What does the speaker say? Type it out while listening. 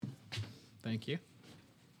Thank you.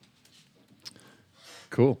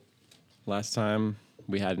 Cool. Last time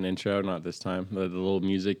we had an intro, not this time. The little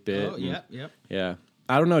music bit. Oh, yep. Yeah.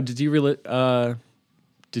 I don't know. Did you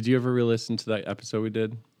ever re-listen to that episode we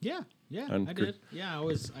did? Yeah, I did. Yeah, I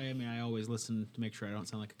always listen to make sure I don't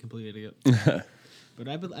sound like a complete idiot. But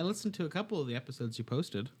I listened to a couple of the episodes you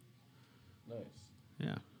posted. Nice.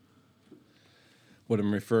 Yeah. What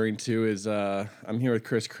I'm referring to is I'm here with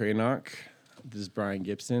Kris Krainock. This is Brian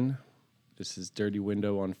Gibson. This is Dirty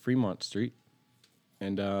Window on Fremont Street.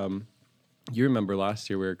 And you remember last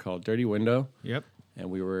year we were called Dirty Window. Yep. And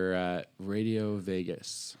we were at Radio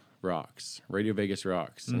Vegas Rocks.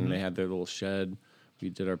 Mm-hmm. And they had their little shed. We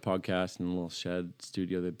did our podcast in a little shed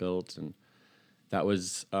studio they built. And that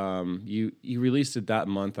was, you released it that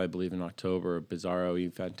month, I believe, in October, Bizarro E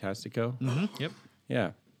Fantasico. Mm-hmm. Yep.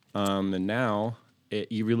 Yeah. And now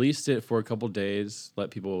you released it for a couple days, let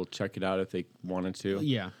people check it out if they wanted to.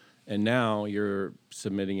 Yeah. And now you're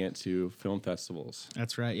submitting it to film festivals.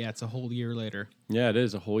 That's right. Yeah, it's a whole year later. Yeah, it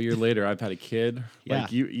is a whole year later. I've had a kid. Yeah.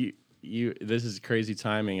 Like you. This is crazy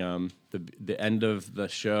timing. The end of the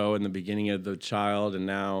show and the beginning of the child, and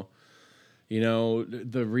now, the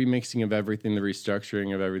remixing of everything, the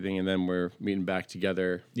restructuring of everything, and then we're meeting back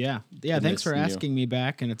together. Yeah. Thanks for asking me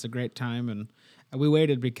back, and it's a great time. And we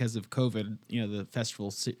waited because of COVID. The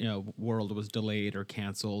festival world was delayed or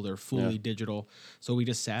canceled or fully digital, so we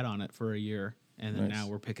just sat on it for a year, and then now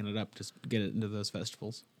we're picking it up to get it into those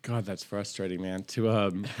festivals. God, that's frustrating, man. To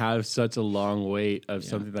have such a long wait of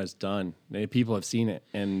something that's done. People have seen it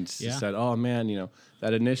and said, "Oh man,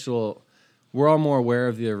 that initial." We're all more aware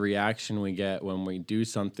of the reaction we get when we do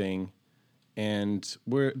something, and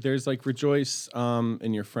there's like rejoice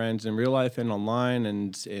in your friends in real life and online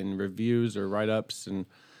and in reviews or write-ups, and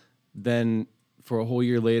then for a whole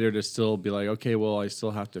year later to still be like, okay, well, I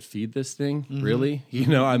still have to feed this thing, really?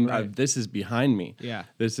 This is behind me. Yeah,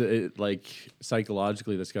 like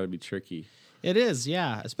psychologically, that's got to be tricky. It is,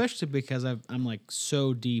 yeah, especially because I'm like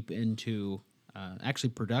so deep into actually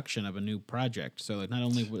production of a new project. So like not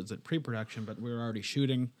only was it pre-production, but we were already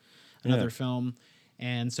shooting another film.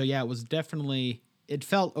 And so, it was definitely, it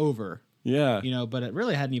felt over. Yeah. But it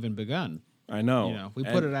really hadn't even begun. I know. We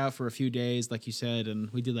put it out for a few days, like you said, and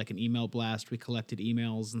we did like an email blast. We collected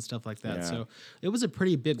emails and stuff like that. Yeah. So it was a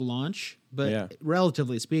pretty big launch, but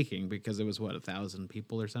relatively speaking, because it was, 1,000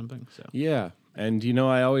 people or something. So yeah. And,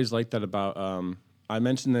 I always like that about, I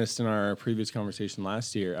mentioned this in our previous conversation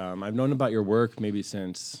last year. I've known about your work maybe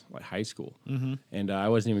since like high school. Mm-hmm. And I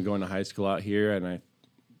wasn't even going to high school out here, and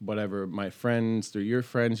my friends, through your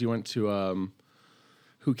friends, you went to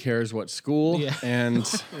who cares what school, and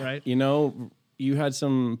right. You had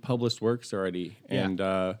some published works already, and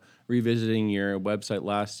revisiting your website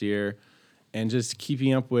last year, and just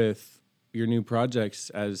keeping up with your new projects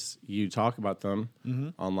as you talk about them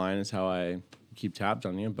online is how I keep tabs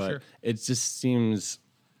on you. But it just seems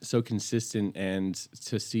so consistent, and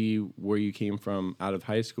to see where you came from out of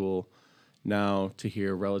high school now to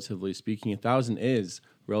hear, relatively speaking, 1,000 is,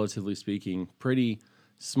 relatively speaking, pretty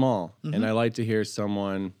small. And I like to hear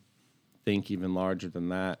someone think even larger than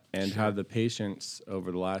that and have the patience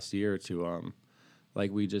over the last year to,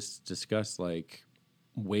 like we just discussed, like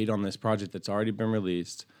wait on this project that's already been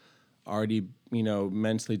released, already,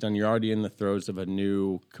 mentally done. You're already in the throes of a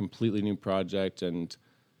completely new project. And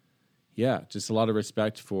just a lot of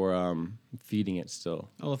respect for feeding it still.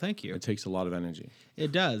 Oh, well, thank you. It takes a lot of energy.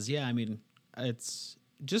 It does, yeah. I mean, it's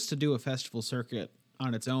just to do a festival circuit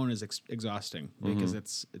on its own is exhausting because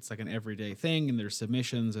it's like an everyday thing, and there's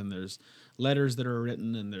submissions, and there's letters that are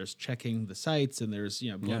written, and there's checking the sites, and there's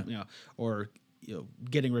or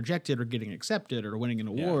getting rejected or getting accepted or winning an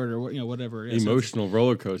award or whatever it is. Emotional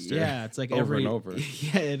roller coaster. Yeah, it's like over and over.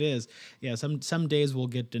 Yeah, it is. Yeah, some days we'll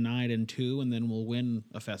get denied in 2, and then we'll win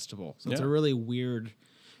a festival. So it's a really weird.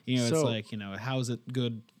 It's like, how is it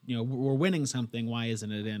good? We're winning something. Why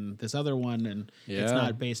isn't it in this other one? And it's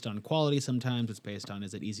not based on quality. Sometimes it's based on,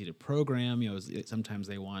 is it easy to program? Sometimes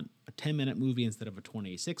they want a 10-minute movie instead of a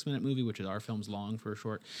 26-minute movie, which is our film's long for a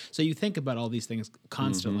short. So you think about all these things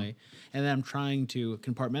constantly. And then I'm trying to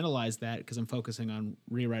compartmentalize that because I'm focusing on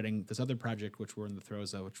rewriting this other project, which we're in the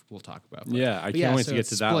throes of, which we'll talk about. I can't wait to get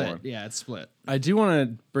to that one. Yeah, it's split. I do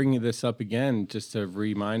want to bring this up again just to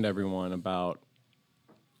remind everyone about,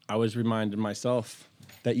 I was reminded myself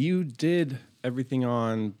that you did everything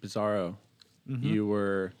on Bizarro. You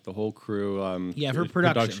were the whole crew. For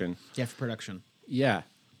production. Yeah, for production. Yeah.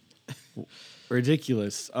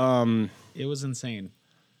 Ridiculous. It was insane.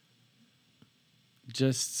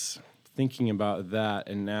 Just thinking about that,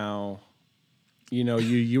 and now,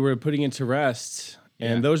 you were putting it to rest,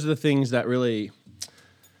 and those are the things that really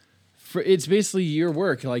It's basically your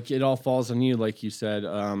work. Like, it all falls on you, like you said.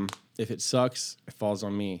 If it sucks, it falls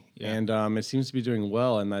on me. Yeah. And it seems to be doing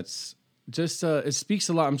well, and that's just, it speaks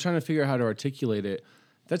a lot. I'm trying to figure out how to articulate it.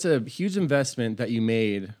 That's a huge investment that you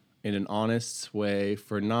made in an honest way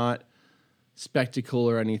for not spectacle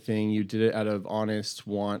or anything. You did it out of honest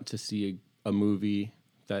want to see a movie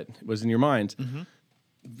that was in your mind,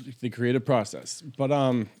 the creative process.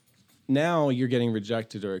 But now you're getting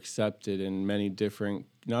rejected or accepted in many different,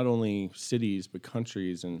 not only cities, but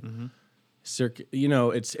countries and you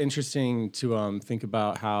know, it's interesting to think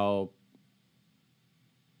about how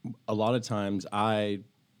a lot of times I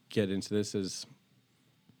get into this as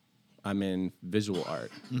I'm in visual art.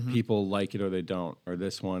 People like it or they don't, or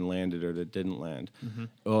this one landed or that didn't land.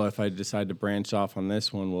 Oh, if I decide to branch off on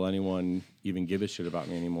this one, will anyone even give a shit about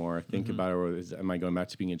me anymore? Think about it, or am I going back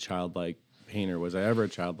to being a childlike painter? Was I ever a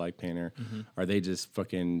childlike painter? Are they just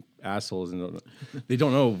fucking assholes and they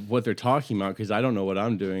don't know what they're talking about because I don't know what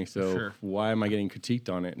I'm doing? So why am I getting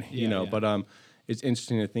critiqued on it? You know, but it's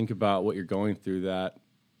interesting to think about what you're going through that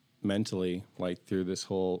mentally, like through this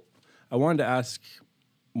whole. I wanted to ask,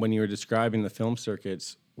 when you were describing the film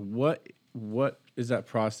circuits, what is that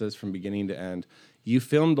process from beginning to end? You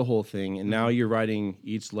filmed the whole thing, and now you're writing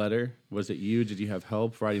each letter. Was it you? Did you have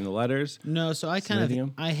help writing the letters? No, so I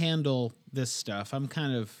handle this stuff. One,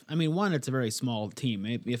 it's a very small team.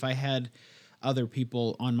 If I had other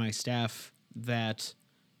people on my staff that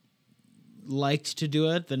liked to do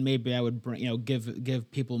it, then maybe I would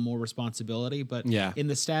give people more responsibility. But in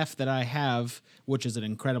the staff that I have, which is an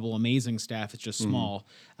incredible, amazing staff, it's just small.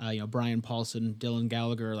 Brian Paulson, Dylan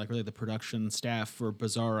Gallagher, like really the production staff for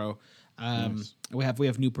Bizarro. We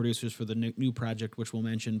have new producers for the new project, which we'll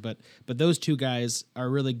mention. But those two guys are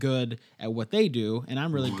really good at what they do, and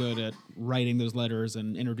I'm really good at writing those letters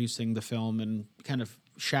and introducing the film and kind of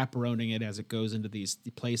chaperoning it as it goes into these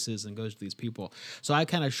places and goes to these people. So I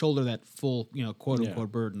kind of shoulder that full, quote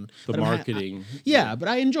unquote burden. The marketing. But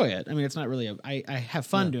I enjoy it. I mean, it's not really I have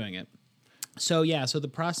fun doing it. So so the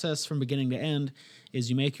process from beginning to end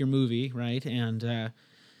is you make your movie, right? And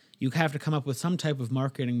you have to come up with some type of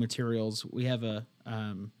marketing materials. We have a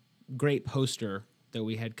great poster that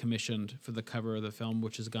we had commissioned for the cover of the film,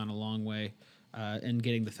 which has gone a long way in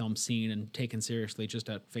getting the film seen and taken seriously just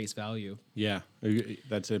at face value. Yeah,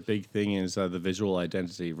 that's a big thing, is the visual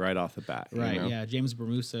identity right off the bat. Right, yeah. James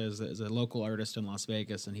Bermusa is a local artist in Las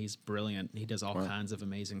Vegas, and he's brilliant. He does all kinds of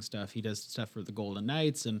amazing stuff. He does stuff for the Golden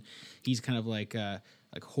Knights, and he's kind of like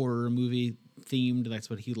horror movie themed. That's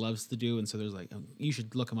what he loves to do. And so there's you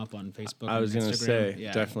should look him up on Facebook. I was going to say,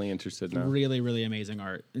 definitely interested now. Really, really amazing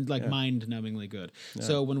art. Mind-numbingly good. Yeah.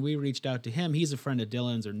 So when we reached out to him, he's a friend of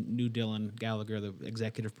Dylan's, or new Dylan Gallagher, the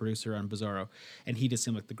executive producer on Bizarro, and he just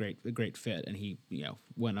seemed like the great fit. And he,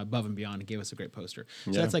 went above and beyond and gave us a great poster.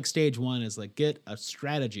 So that's like stage one, is get a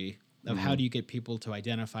strategy of how do you get people to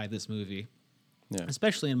identify this movie. Yeah.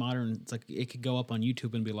 Especially in modern, it's like it could go up on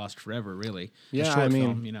YouTube and be lost forever, really. Yeah,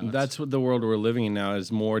 film, that's what the world we're living in now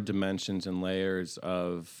is, more dimensions and layers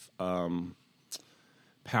of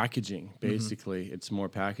packaging, basically. It's more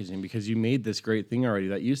packaging, because you made this great thing already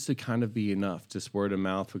that used to kind of be enough. Just word of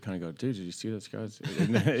mouth would kind of go, dude, did you see those guys?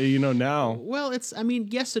 Now. Well,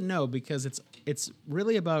 yes and no, because it's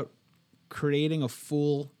really about creating a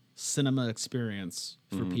full cinema experience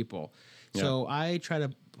for people. Yeah. So I try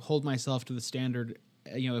to hold myself to the standard.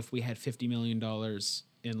 If we had $50 million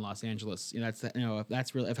in Los Angeles,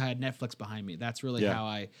 that's really, if I had Netflix behind me, that's really how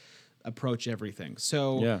I approach everything.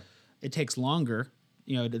 So it takes longer.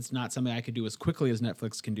 It's not something I could do as quickly as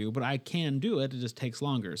Netflix can do, but I can do it. It just takes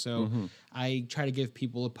longer. So I try to give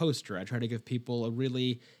people a poster. I try to give people a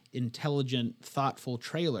really intelligent, thoughtful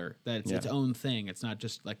trailer that's its own thing. It's not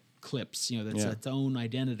just like clips. That's its own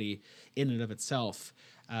identity in and of itself.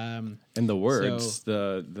 And the words,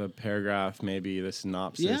 the paragraph, maybe the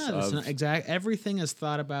synopsis. Yeah, exactly. Everything is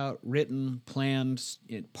thought about, written, planned,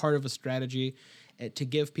 part of a strategy to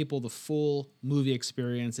give people the full movie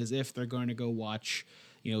experience as if they're going to go watch,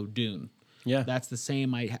 Dune. Yeah, that's the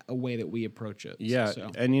same way that we approach it. Yeah,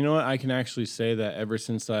 and you know what? I can actually say that ever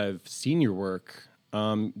since I've seen your work,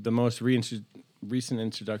 the most recent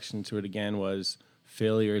introduction to it again was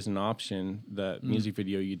 "Failure is an Option," the music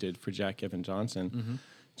video you did for Jack Evan Johnson.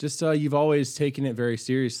 Just you've always taken it very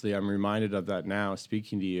seriously. I'm reminded of that now,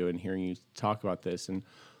 speaking to you and hearing you talk about this. And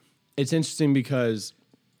it's interesting because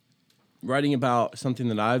writing about something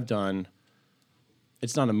that I've done,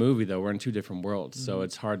 it's not a movie, though. We're in two different worlds, so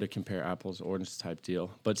it's hard to compare apples to oranges type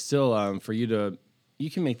deal. But still, for you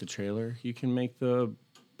can make the trailer. You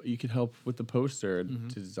could help with the poster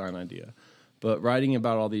to design idea. But writing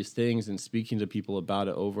about all these things and speaking to people about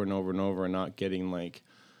it over and over and over and not getting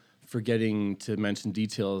forgetting to mention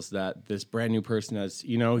details that this brand new person has,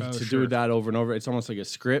 you know, to sure. do that over and over. It's almost like a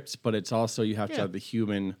script, but it's also you have to have the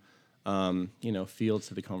human, you know, feel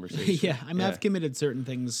to the conversation. Yeah, I mean, I've committed certain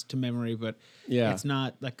things to memory, but it's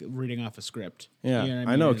not like reading off a script. Yeah, you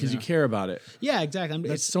know I know, because you care about it. Yeah, exactly.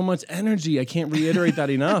 That's so much energy. I can't reiterate that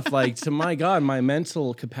enough. Like, to my God, my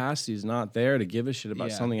mental capacity is not there to give a shit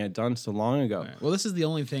about something I'd done so long ago. Right. Well, this is the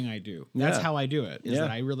only thing I do. That's how I do it, is that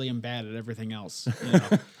I really am bad at everything else. You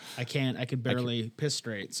know? I could barely piss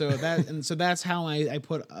straight. So that's how I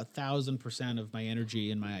put 1,000% of my energy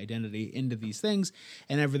and my identity into these things,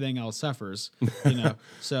 and everything else suffers. You know.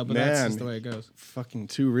 So, but that's just the way it goes. Fucking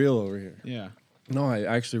too real over here. Yeah. No, I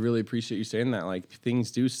actually really appreciate you saying that. Like,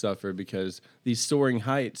 things do suffer because these soaring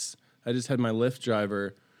heights. I just had my Lyft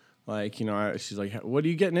driver, like, you know, she's like, "What are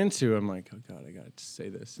you getting into?" I'm like, "Oh God, I got to say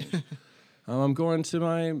this." I'm going to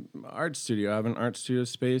my art studio. I have an art studio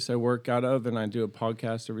space I work out of, and I do a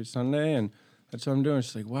podcast every Sunday, and that's what I'm doing.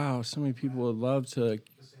 She's like, "Wow, so many people would love to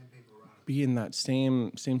be in that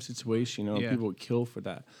same situation. You know, people would kill for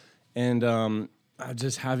that." And I'm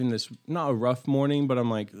just having this, not a rough morning, but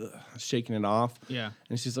I'm like shaking it off. Yeah.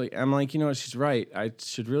 And she's like, I'm like, you know what? She's right. I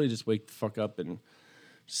should really just wake the fuck up and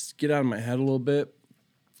just get out of my head a little bit.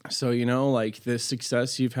 So, you know, like, the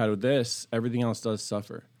success you've had with this, everything else does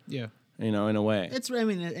suffer. Yeah. You know, in a way. I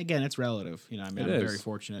mean, again, it's relative. You know, I mean, I'm very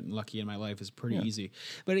fortunate and lucky in my life. It's pretty easy.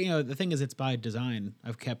 But, you know, the thing is, it's by design.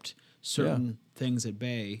 I've kept certain things at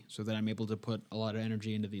bay so that I'm able to put a lot of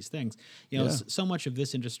energy into these things. You know, so much of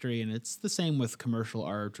this industry, and it's the same with commercial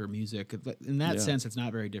art or music. In that sense, it's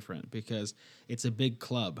not very different because it's a big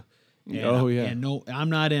club. And and no, I'm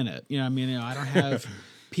not in it. You know, I mean, I don't have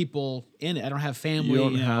people in it. I don't have family. You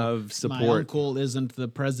don't have support. My uncle isn't the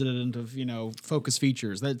president of, you know, Focus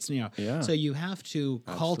Features. That's, you know, so you have to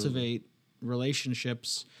cultivate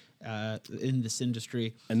relationships in this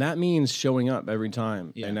industry. And that means showing up every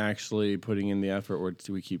time and actually putting in the effort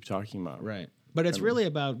we keep talking about. Right. But it's really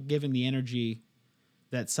about giving the energy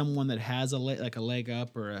that someone that has a leg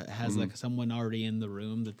up or has like someone already in the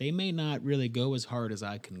room, that they may not really go as hard as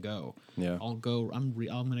I can go. Yeah. I'm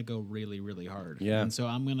going to go really, really hard. Yeah. And so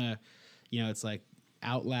I'm going to, you know, it's like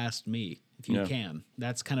outlast me if you can.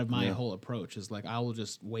 That's kind of my whole approach, is like, I will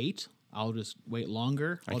just wait. I'll just wait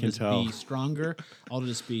longer. I'll just be stronger. I'll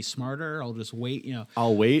just be smarter. I'll just wait, you know.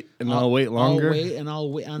 I'll wait and I'll wait longer.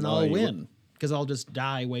 I'll wait and I'll win. Because I'll just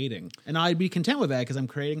die waiting. And I'd be content with that because I'm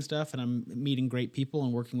creating stuff and I'm meeting great people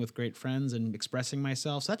and working with great friends and expressing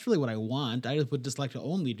myself. So that's really what I want. I would just like to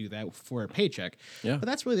only do that for a paycheck. Yeah. But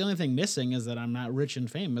that's really the only thing missing, is that I'm not rich and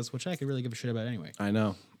famous, which I could really give a shit about anyway. I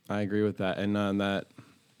know. I agree with that. And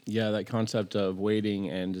that concept of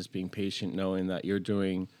waiting and just being patient, knowing that you're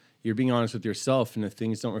being honest with yourself, and if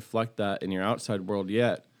things don't reflect that in your outside world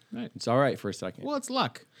yet, it's all right for a second. Well, it's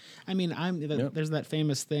luck. I mean, there's that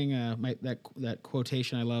famous thing, that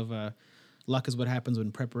quotation I love, luck is what happens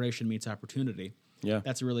when preparation meets opportunity. Yeah.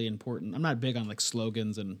 That's really important. I'm not big on like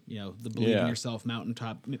slogans and, you know, the believe in yourself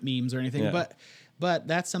mountaintop memes or anything, but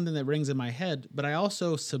that's something that rings in my head. But I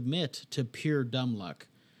also submit to pure dumb luck.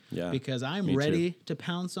 Yeah, because I'm ready to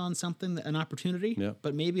pounce on something, an opportunity,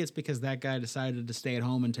 but maybe it's because that guy decided to stay at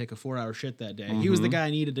home and take a 4-hour shit that day. He was the guy I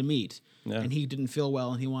needed to meet, and he didn't feel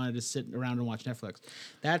well, and he wanted to sit around and watch Netflix.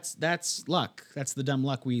 That's luck. That's the dumb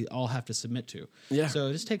luck we all have to submit to. Yeah. So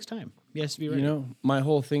it just takes time. You have to be ready. You know, my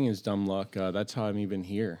whole thing is dumb luck. That's how I'm even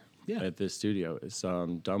here at this studio. It's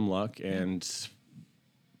dumb luck and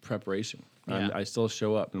preparation. Yeah. I still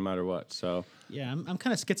show up no matter what. So yeah, I'm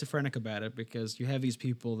kind of schizophrenic about it, because you have these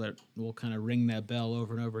people that will kind of ring that bell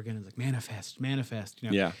over and over again. It's like manifest, you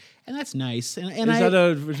know. Yeah, and that's nice. And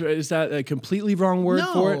is that a completely wrong word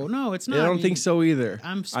for it? No, it's not. I don't think so either.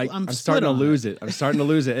 I'm starting to lose it. I'm starting to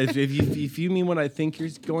lose it. If you mean what I think you're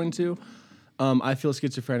going to, I feel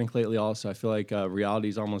schizophrenic lately. Also, I feel like reality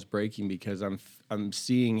is almost breaking, because I'm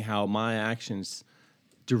seeing how my actions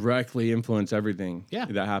directly influence everything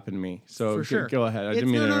that happened to me. So go ahead. I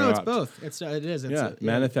didn't mean to interrupt. No, it's both. It is.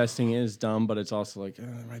 Manifesting is dumb, but it's also like there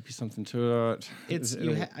might be something to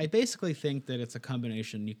it. I basically think that it's a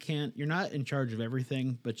combination. You're not in charge of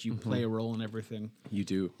everything, but you play a role in everything. You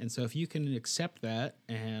do. And so if you can accept that,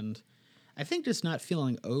 and I think just not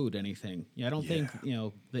feeling owed anything. I don't think, you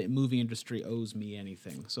know, the movie industry owes me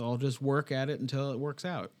anything. So I'll just work at it until it works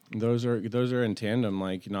out. Those are in tandem,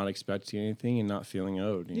 like not expecting anything and not feeling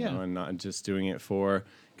owed, you know, and not just doing it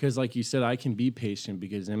because like you said, I can be patient,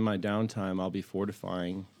 because in my downtime, I'll be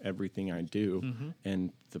fortifying everything I do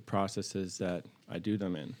and the processes that I do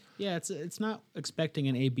them in. Yeah, it's not expecting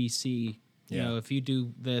an ABC. You know, if you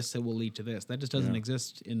do this, it will lead to this. That just doesn't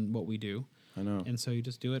exist in what we do. I know. And so you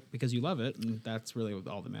just do it because you love it, and that's really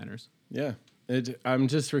all that matters. Yeah. I'm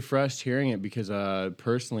just refreshed hearing it because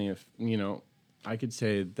personally, if I could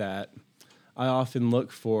say that I often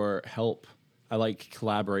look for help. I like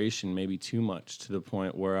collaboration maybe too much to the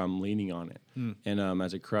point where I'm leaning on it and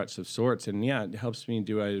as a crutch of sorts. And yeah, it helps me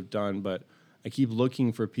do what I've done, but I keep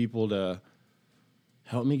looking for people to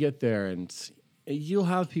help me get there. And you'll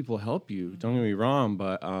have people help you, don't get me wrong,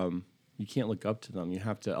 but you can't look up to them. You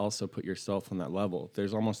have to also put yourself on that level.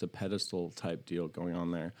 There's almost a pedestal type deal going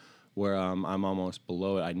on there where I'm almost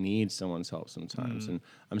below it. I need someone's help sometimes. And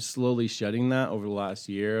I'm slowly shedding that over the last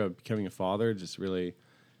year of becoming a father, just really...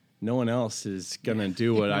 No one else is going to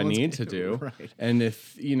do what I need to do. Right. And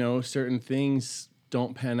if, certain things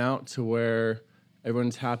don't pan out to where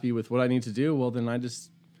everyone's happy with what I need to do, well, then I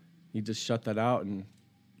just need to shut that out and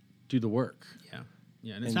do the work. Yeah.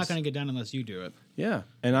 Yeah. And it's not going to get done unless you do it. Yeah.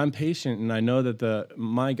 And I'm patient. And I know that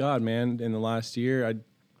my God, man, in the last year,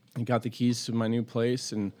 I got the keys to my new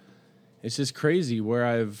place. And it's just crazy where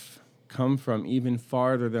I've come from, even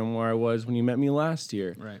farther than where I was when you met me last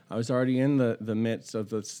year. Right. I was already in the midst of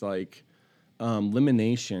this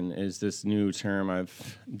limination is this new term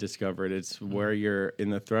I've discovered. It's where you're in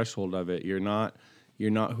the threshold of it. You're not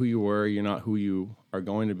who you were. You're not who you are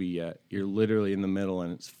going to be yet. You're literally in the middle,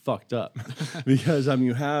 and it's fucked up because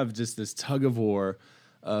you have just this tug of war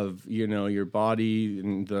of your body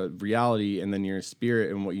and the reality, and then your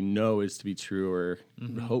spirit and what is to be true or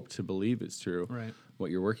hope to believe is true. Right. What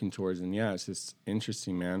you're working towards. And yeah, it's just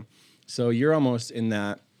interesting, man. So you're almost in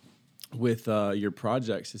that with your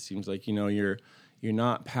projects. It seems like, you're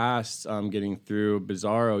not past getting through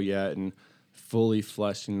Bizarro yet and fully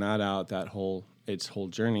fleshing that out, its whole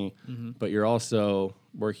journey. But you're also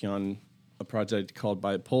working on a project called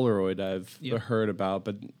Bipolaroid I've heard about,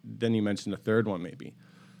 but then you mentioned a third one maybe.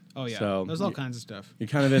 Oh yeah, so there's all kinds of stuff. You're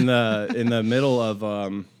kind of in the middle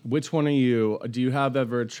of which one are you? Do you have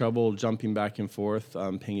ever trouble jumping back and forth,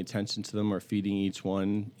 paying attention to them, or feeding each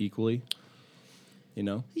one equally?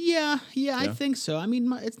 Yeah, I think so. I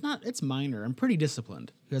mean, it's minor. I'm pretty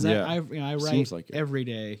disciplined because I write every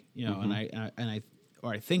day, and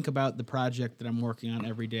I think about the project that I'm working on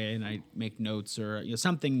every day, and I make notes or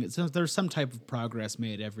something. So there's some type of progress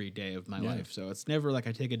made every day of my life. So it's never like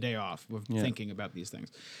I take a day off with thinking about these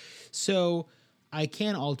things. So I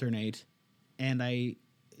can alternate, and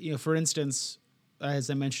for instance, as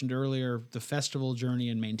I mentioned earlier, the festival journey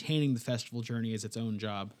and maintaining the festival journey is its own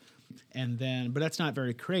job, but that's not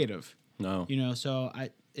very creative. No, so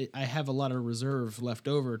I have a lot of reserve left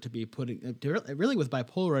over to be putting. Really, with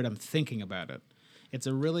Bipolaroid, I'm thinking about it. It's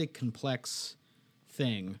a really complex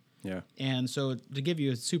thing. Yeah. And so to give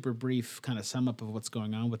you a super brief kind of sum up of what's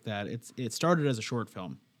going on with that, it started as a short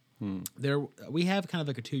film. We have kind of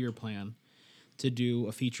like a 2-year plan to do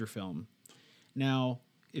a feature film. Now,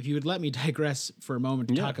 if you would let me digress for a moment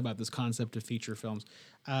to talk about this concept of feature films,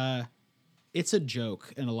 it's a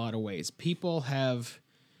joke in a lot of ways. People have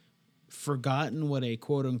forgotten what a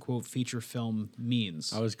quote-unquote feature film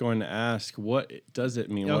means. I was going to ask, what does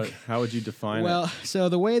it mean? Okay. How would you define it? Well, so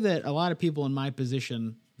the way that a lot of people in my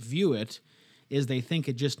position view it is they think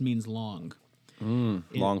it just means long.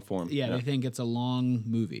 Long form. Yeah, they think it's a long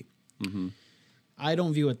movie. I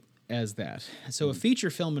don't view it as that. So a feature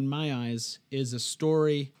film, in my eyes, is a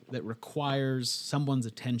story that requires someone's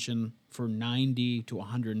attention for 90 to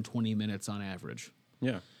 120 minutes on average.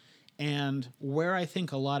 Yeah. And where I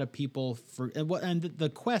think a lot of people and the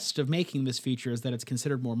quest of making this feature is that it's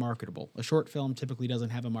considered more marketable. A short film typically doesn't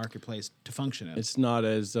have a marketplace to function in. It's not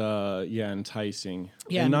as enticing.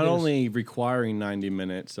 Yeah, and not only requiring 90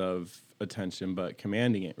 minutes of attention, but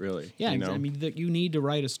commanding it really. Yeah, I mean, you need to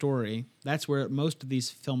write a story. That's where most of these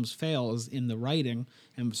films fail, is in the writing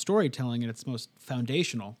and storytelling, and it's most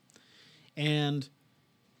foundational. And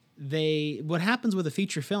what happens with a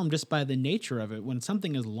feature film, just by the nature of it, when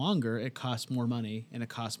something is longer, it costs more money and it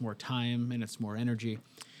costs more time and it's more energy.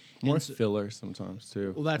 More filler sometimes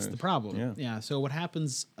too. Well, that's the problem. Yeah. So what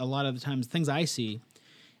happens a lot of the times, things I see,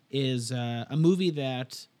 is a movie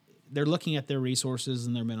that they're looking at their resources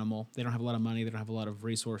and they're minimal. They don't have a lot of money. They don't have a lot of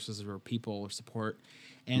resources or people or support,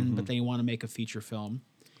 but they want to make a feature film.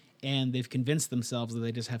 And they've convinced themselves that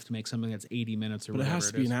they just have to make something that's 80 minutes or whatever. But it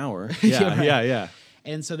has to be an hour. Yeah.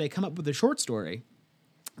 And so they come up with a short story.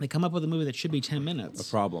 They come up with a movie that should be 10 minutes. A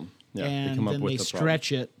problem. Yeah, and then they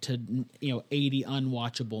stretch it to 80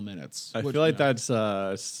 unwatchable minutes. I feel like that's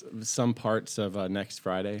some parts of Next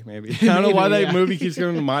Friday, maybe. I don't know why that movie keeps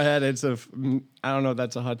going to my head. I don't know if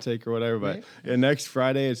that's a hot take or whatever, but Next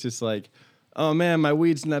Friday, it's just like, oh man, my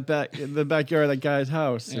weed's in the backyard of that guy's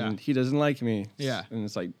house, and he doesn't like me. Yeah, and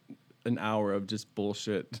it's like, an hour of just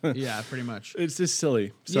bullshit. Yeah, pretty much. It's just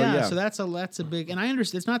silly. So so that's a big, and I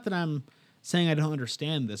understand. It's not that I'm saying I don't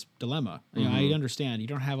understand this dilemma. You know, I understand you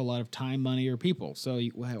don't have a lot of time, money, or people. So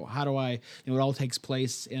how do I? It all takes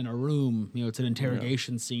place in a room. You know, it's an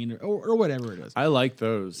interrogation scene or whatever it is. I like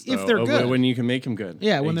those if they're good. When you can make them good.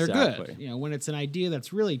 Yeah, when they're good. You know, when it's an idea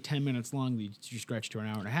that's really 10 minutes long, you stretch to an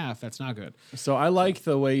hour and a half. That's not good. So I like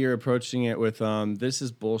the way you're approaching it with this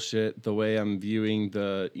is bullshit. The way I'm viewing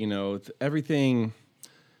everything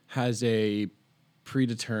has a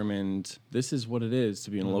predetermined. This is what it is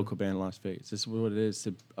to be in a local band in Las Vegas. This is what it is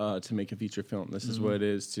to make a feature film. This is what it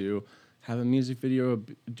is to have a music video,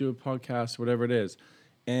 do a podcast, whatever it is.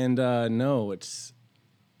 And no, it's.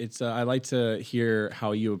 I like to hear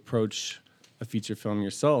how you approach a feature film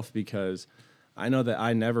yourself, because I know that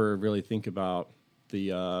I never really think about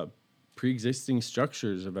the pre-existing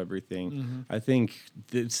structures of everything. I think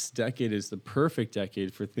this decade is the perfect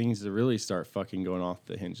decade for things to really start fucking going off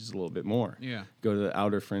the hinges a little bit more. Yeah. Go to the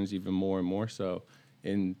outer fringe even more and more so.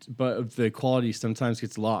 But the quality sometimes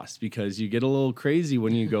gets lost because you get a little crazy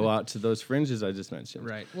when you go out to those fringes I just mentioned.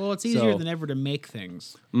 Right. Well, it's easier than ever to make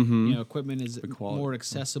things. You know, equipment is more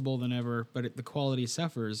accessible than ever, but the quality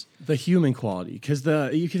suffers. The human quality, because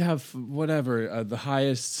you could have whatever the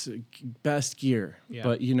highest, best gear,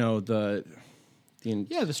 but you know the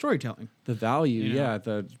storytelling, the value,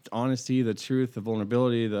 the honesty, the truth, the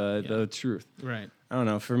vulnerability, the truth. Right. I don't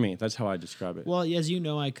know. For me, that's how I describe it. Well, as you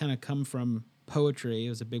know, I kind of come from poetry. It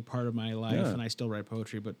was a big part of my life, and I still write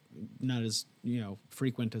poetry, but not as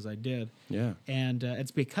frequent as I did. Yeah, and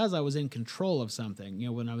it's because I was in control of something. You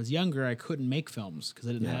know, when I was younger, I couldn't make films because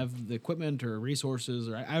I didn't have the equipment or resources.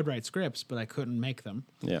 Or I would write scripts, but I couldn't make them.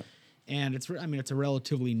 Yeah, and it's a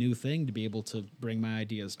relatively new thing to be able to bring my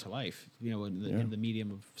ideas to life. You know, in the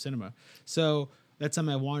medium of cinema. So that's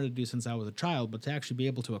something I wanted to do since I was a child, but to actually be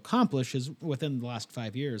able to accomplish is within the last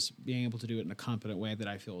 5 years, being able to do it in a competent way that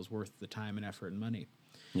I feel is worth the time and effort and money.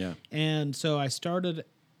 Yeah. And so I started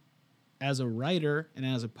as a writer and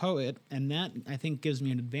as a poet, and that I think gives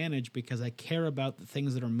me an advantage because I care about the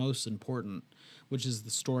things that are most important, which is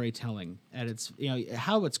the storytelling. And it's,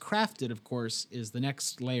 how it's crafted, of course, is the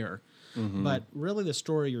next layer, but really the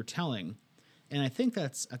story you're telling. And I think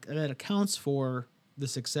that accounts for the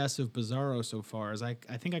success of Bizarro so far. Is I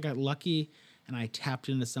think I got lucky and I tapped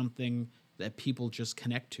into something that people just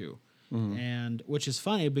connect to, and which is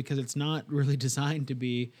funny because it's not really designed to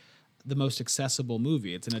be the most accessible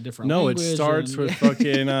movie. It's in a different language. No, it starts with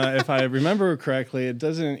fucking. If I remember correctly, it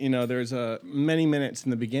doesn't. There's many minutes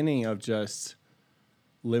in the beginning of just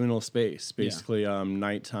liminal space, basically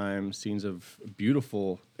nighttime scenes of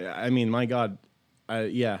beautiful. I mean, my God,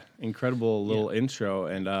 incredible little intro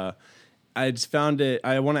and. I just found it.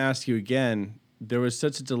 I want to ask you again. There was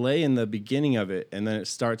such a delay in the beginning of it, and then it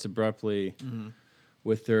starts abruptly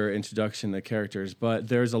with their introduction to characters. But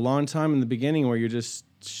there's a long time in the beginning where you're just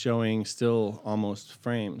showing still almost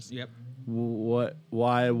frames. Yep.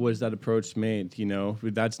 Why was that approach made?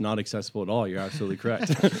 That's not accessible at all. You're absolutely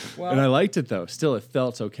correct. And I liked it though. Still, it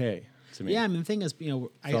felt okay to me. Yeah, I mean, the thing is,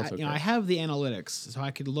 I have the analytics, so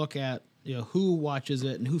I could look at who watches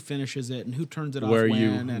it and who finishes it and who turns it off where when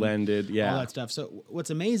you and landed, all that stuff. So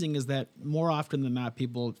what's amazing is that more often than not,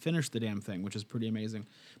 people finish the damn thing, which is pretty amazing.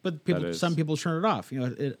 But some people turn it off.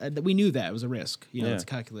 We knew that it was a risk. It's a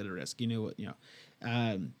calculated risk.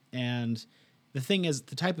 And the thing is,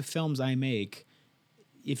 the type of films I make,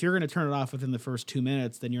 if you're going to turn it off within the first 2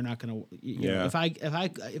 minutes, then you're not going to. If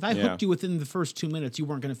I hooked you within the first 2 minutes, you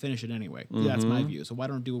weren't going to finish it anyway. That's my view. So why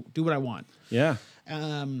don't do what I want? Yeah.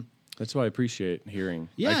 That's why I appreciate hearing.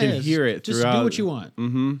 Yeah, I can hear it just throughout. Do what you want.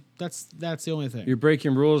 Mm-hmm. That's the only thing. You're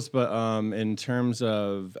breaking rules, but in terms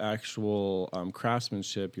of actual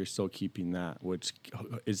craftsmanship, you're still keeping that, which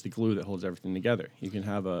is the glue that holds everything together. You can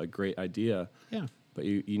have a great idea, but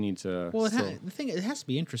you need to. Well, it has to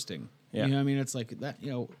be interesting. Yeah. It's like that.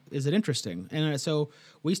 Is it interesting? And so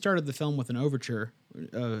we started the film with an overture,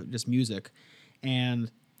 just music, and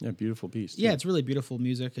beautiful piece. Yeah, it's really beautiful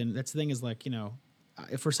music, and that's the thing is like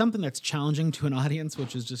for something that's challenging to an audience,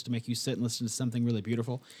 which is just to make you sit and listen to something really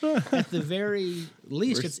beautiful, at the very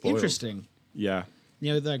least, it's interesting. Yeah.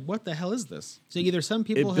 Like, what the hell is this? So either some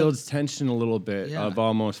people... It builds tension a little bit of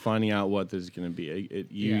almost finding out what this is going to be.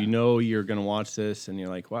 You know you're going to watch this, and you're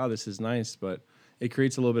like, wow, this is nice, but it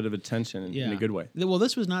creates a little bit of a tension in a good way. Well,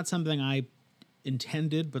 this was not something I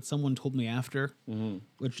intended, but someone told me after,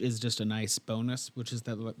 which is just a nice bonus, which is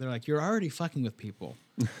that they're like, you're already fucking with people.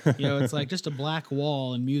 It's like just a black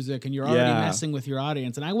wall and music, and you're already messing with your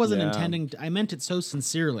audience. And I wasn't intending to, I meant it so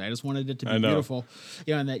sincerely. I just wanted it to be beautiful,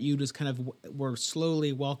 and that you just kind of were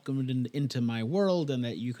slowly welcomed into my world, and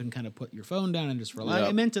that you can kind of put your phone down and just relax.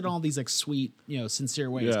 I meant it all these like sweet, sincere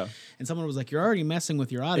ways. Yeah. And someone was like, "You're already messing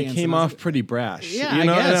with your audience." It came off pretty brash. Yeah, and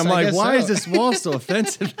I'm like, "Why is this wall so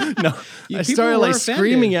offensive?" No, I started like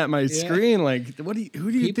screaming at my screen, like,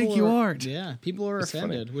 "Who do you think you are?" Yeah, people are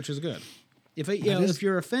offended, funny. Which is good. If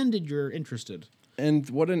you're offended, you're interested. And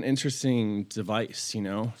what an interesting device,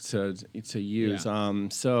 to use. Yeah.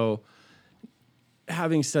 So,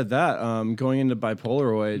 having said that, going into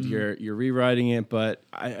Bipolaroid, you're rewriting it, but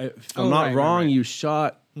if I'm not wrong, you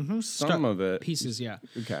shot some of it. Pieces, yeah.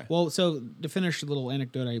 Okay. Well, so to finish the little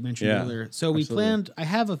anecdote I mentioned earlier, so we planned. I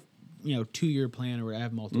have a 2-year plan, or I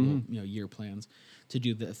have multiple year plans to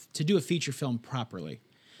do a feature film properly.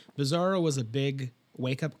 Bizarro was a big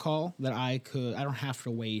wake-up call that I don't have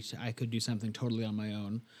to wait. I could do something totally on my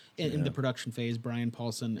own. In the production phase, Brian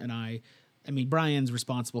Paulson and I mean, Brian's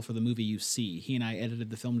responsible for the movie you see. He and I edited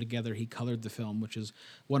the film together. He colored the film, which is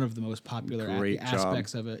one of the most popular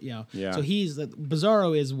aspects of it. Yeah. So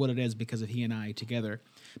Bizarro is what it is because of he and I together.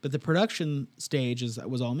 But the production stage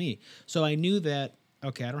was all me. So I knew that,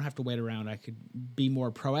 okay, I don't have to wait around. I could be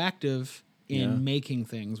more proactive in making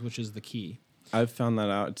things, which is the key. I've found that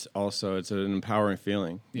out also. It's an empowering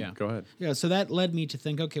feeling. Yeah. Go ahead. Yeah, so that led me to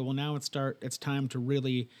think, okay, well, now it's time to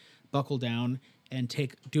really buckle down and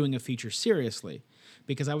take doing a feature seriously.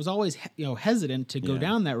 Because I was always hesitant to go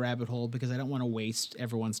down that rabbit hole because I don't want to waste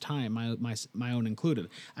everyone's time, my own included.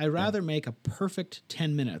 I'd rather make a perfect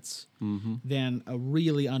 10 minutes than a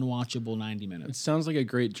really unwatchable 90 minutes. It sounds like a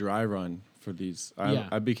great dry run for these.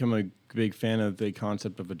 I've become a big fan of the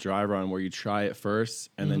concept of a dry run where you try it first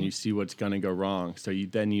and then you see what's going to go wrong. So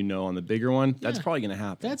then on the bigger one, that's probably going to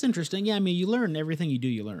happen. That's interesting. Yeah, I mean, you learn everything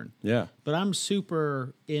you learn. Yeah. But I'm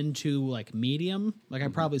super into like medium. Like I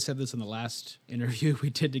probably said this in the last interview we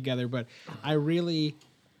did together, but I really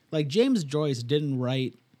like James Joyce didn't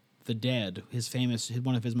write The Dead,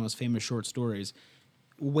 one of his most famous short stories,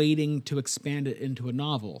 waiting to expand it into a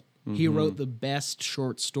novel. He wrote the best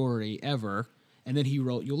short story ever, and then he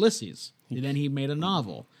wrote Ulysses, and then he made a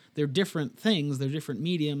novel. They're different things. They're different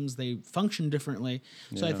mediums. They function differently.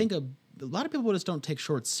 So I think a lot of people just don't take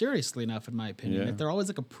shorts seriously enough, in my opinion. Yeah. They're always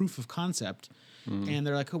like a proof of concept, and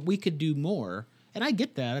they're like, oh, we could do more. And I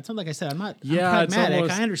get that. It's not like I said, I'm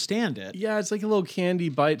pragmatic. I understand it. Yeah, it's like a little candy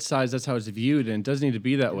bite size. That's how it's viewed, and it doesn't need to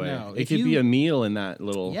be that way. No, it could be a meal in that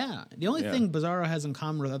little... Yeah. The only thing Bizarro has in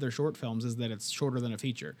common with other short films is that it's shorter than a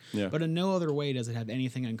feature. Yeah. But in no other way does it have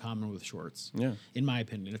anything in common with shorts. Yeah. In my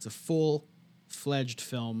opinion. It's a full-fledged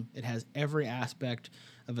film. It has every aspect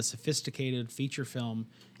of a sophisticated feature film.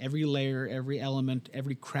 Every layer, every element,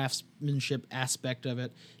 every craftsmanship aspect of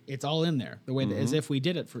it. It's all in there. The way that, as if we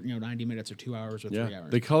did it for 90 minutes or 2 hours or 3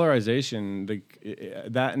 hours. The colorization,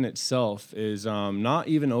 that in itself is not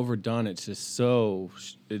even overdone. It's just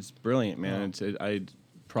it's brilliant, man.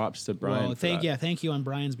 Props to Brian. Well, thank you on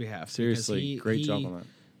Brian's behalf. Seriously, great job on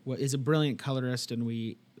that. Is a brilliant colorist, and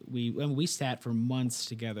we sat for months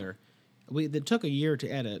together. It took a year to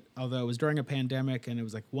edit, although it was during a pandemic, and it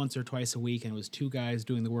was like once or twice a week, and it was 2 guys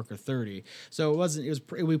doing the work of 30. So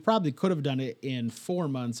we probably could have done it in 4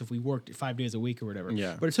 months if we worked 5 days a week or whatever.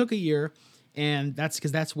 Yeah. But it took a year, and that's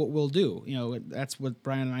because that's what we'll do. That's what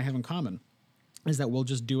Brian and I have in common, is that we'll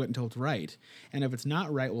just do it until it's right. And if it's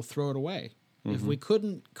not right, we'll throw it away. If we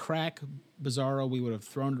couldn't crack Bizarro, we would have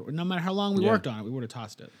thrown it. No matter how long we worked on it, we would have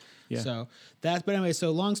tossed it. Yeah. So but anyway,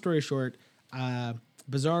 so long story short,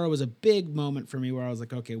 Bizarro was a big moment for me where I was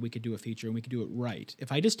like, okay, we could do a feature and we could do it right.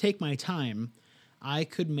 If I just take my time, I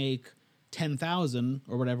could make 10,000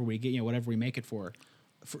 or whatever we get, whatever we make it for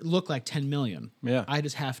look like 10 million. Yeah. I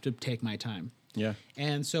just have to take my time. Yeah.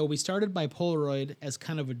 And so we started Bipolaroid as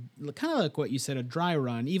kind of like what you said, a dry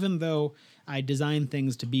run, even though I designed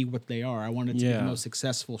things to be what they are. I wanted it to be the most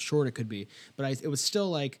successful short it could be. But it was still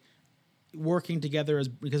like working together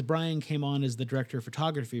because Brian came on as the director of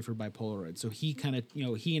photography for Bipolaroid. So he kind of,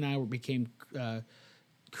 he and I became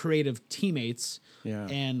creative teammates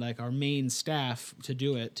and like our main staff to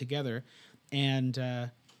do it together. And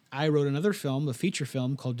I wrote another film, a feature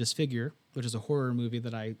film called Disfigure, which is a horror movie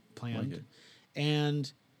that I planned.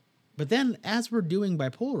 But then as we're doing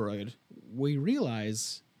Bipolaroid, we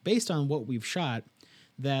realize, based on what we've shot,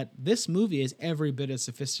 that this movie is every bit as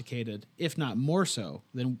sophisticated, if not more so,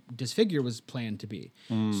 than Disfigure was planned to be.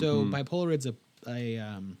 So Bipolaroid's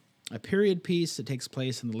a period piece that takes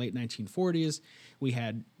place in the late 1940s. We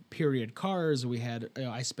had period cars. We had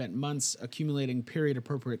I spent months accumulating period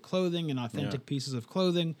appropriate clothing and authentic pieces of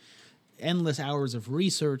clothing. endless hours of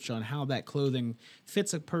research on how that clothing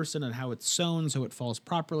fits a person and how it's sewn so it falls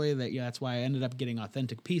properly. That's why I ended up getting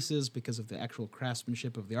authentic pieces because of the actual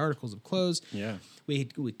craftsmanship of the articles of clothes. Yeah. We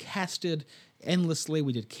casted endlessly.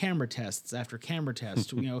 We did camera tests after camera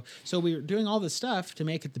test. So we were doing all this stuff to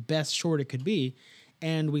make it the best short it could be.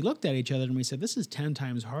 And we looked at each other and we said, this is 10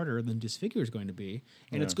 times harder than Disfigure is going to be.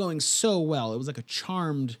 And it's going so well. It was like a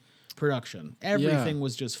charmed production. Everything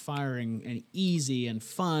was just firing and easy and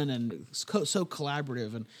fun and so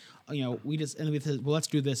collaborative. And, we said, well, let's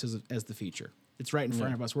do this as the feature. It's right in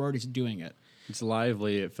front of us. We're already doing it. It's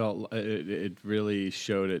lively. It felt, it really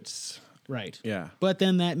showed its... Right. Yeah. But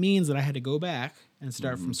then that means that I had to go back and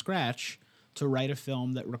start from scratch to write a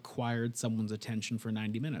film that required someone's attention for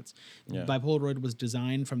 90 minutes. Yeah. Bipolaroid was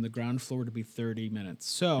designed from the ground floor to be 30 minutes.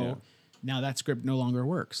 So now that script no longer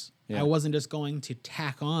works. Yeah. I wasn't just going to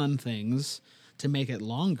tack on things to make it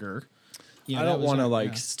longer. I don't want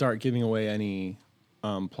to start giving away any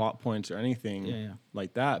plot points or anything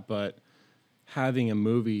like that, but having a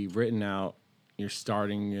movie written out, you're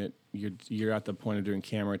starting it, you're at the point of doing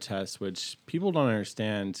camera tests, which people don't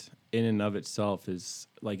understand in and of itself is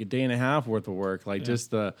like a day and a half worth of work.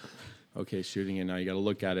 Just shooting it now, you got to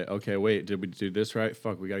look at it. Okay, wait, did we do this right?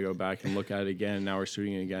 Fuck, we got to go back and look at it again. Now we're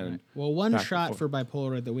shooting it again. Right. Well, one shot for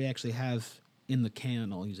Bipolaroid that we actually have in the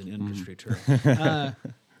can, I'll use an industry term,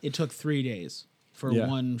 it took 3 days for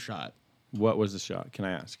one shot. What was the shot? Can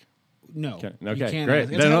I ask? No. Okay, I great.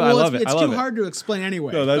 love it. It's too hard to explain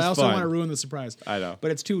anyway. No, that's I also fine. want to ruin the surprise. I know.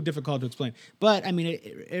 But it's too difficult to explain. But, I mean,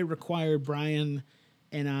 it required Brian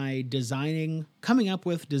and I coming up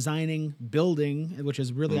with, designing, building, which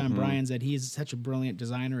is really on Brian's that he's such a brilliant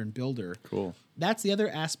designer and builder. Cool. That's the other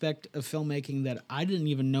aspect of filmmaking that I didn't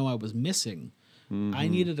even know I was missing. I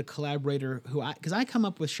needed a collaborator because I come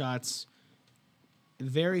up with shots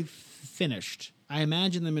very finished. I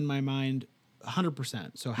imagine them in my mind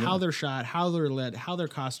 100%. So how they're shot, how they're lit, how they're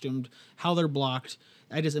costumed, how they're blocked.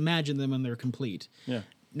 I just imagine them and they're complete. Yeah.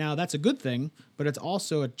 Now, that's a good thing, but it's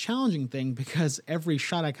also a challenging thing because every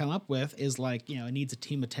shot I come up with is like, it needs a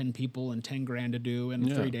team of 10 people and 10 grand to do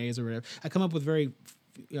in 3 days or whatever. I come up with very,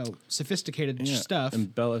 sophisticated stuff.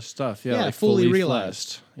 Embellished stuff. Yeah. Like fully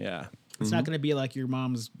realized. Fleshed. Yeah. It's not going to be like your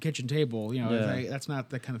mom's kitchen table. That's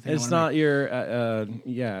not the kind of thing. It's not your,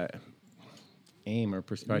 aim or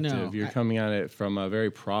perspective. No, You're coming at it from a very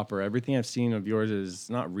proper. Everything I've seen of yours is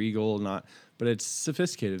not regal, but it's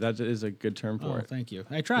sophisticated. That is a good term for it. Thank you.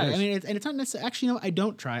 I try. Yes. I mean, it's not necessarily. Actually, I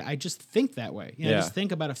don't try. I just think that way. I just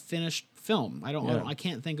think about a finished film. I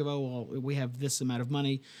can't think of we have this amount of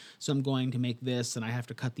money, so I'm going to make this, and I have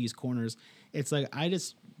to cut these corners. It's like I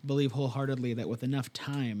just believe wholeheartedly that with enough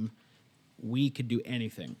time, we could do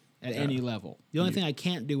anything. At any level. The only thing I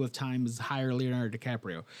can't do with time is hire Leonardo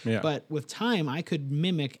DiCaprio. Yeah. But with time, I could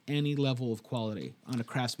mimic any level of quality on a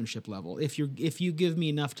craftsmanship level if you give me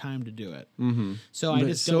enough time to do it. So I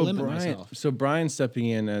just don't limit myself. So Brian stepping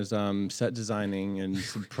in as set designing and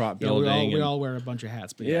some prop building. We all wear a bunch of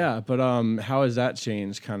hats. But but how has that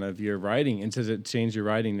changed kind of your writing? And does it change your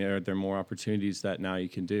writing? Are there more opportunities that now you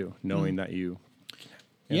can do, knowing that you...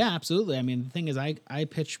 Yeah, absolutely. I mean, the thing is, I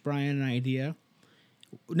pitched Brian an idea.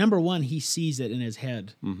 Number one, he sees it in his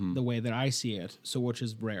head the way that I see it, which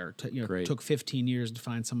is rare. It took 15 years to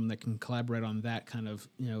find someone that can collaborate on that kind of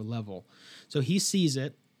level. So he sees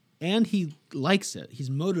it, and he likes it. He's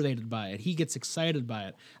motivated by it. He gets excited by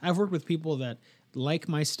it. I've worked with people that like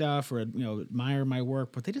my stuff or admire my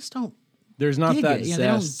work, but they just don't. There's not that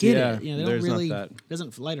zest. They don't get it. They don't really. Not that.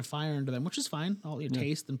 Doesn't light a fire into them, which is fine. All your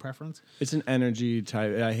taste and preference. It's an energy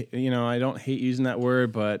type. I don't hate using that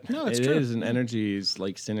word, but it is an energy. It's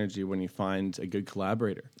like synergy when you find a good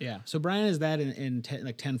collaborator. Yeah. So Brian is that in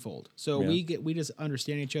tenfold. So we just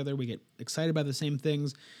understand each other. We get excited by the same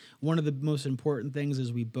things. One of the most important things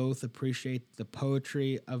is we both appreciate the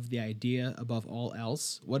poetry of the idea above all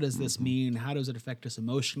else. What does this mean? How does it affect us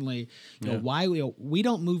emotionally? Why we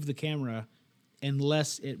don't move the camera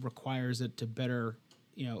unless it requires it to better,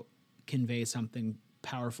 convey something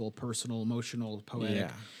powerful, personal, emotional, poetic.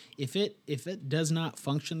 Yeah. If it does not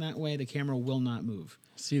function that way, the camera will not move.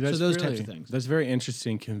 See, that's those types of things. That's very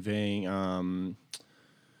interesting, conveying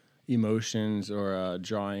emotions or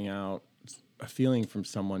drawing out a feeling from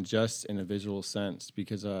someone just in a visual sense,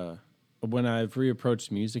 because when I've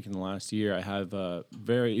reapproached music in the last year, I have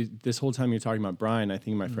this whole time you're talking about Brian, I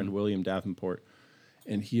think my friend William Davenport,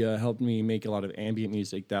 and he helped me make a lot of ambient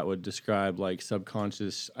music that would describe like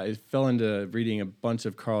subconscious. I fell into reading a bunch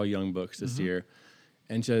of Carl Jung books this year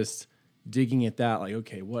and just digging at that, like,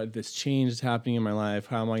 okay, this change is happening in my life.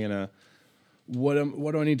 How am I going to, what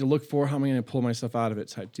do I need to look for? How am I going to pull myself out of it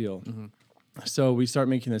type deal? So we start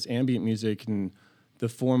making this ambient music in the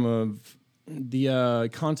form of the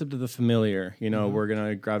concept of the familiar. You know, we're going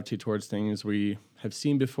to gravitate towards things we have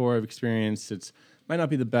seen before, have experienced. It's might not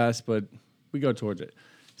be the best, but we go towards it.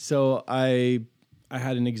 So I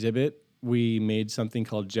had an exhibit. We made something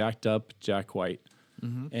called Jacked Up, Jack White.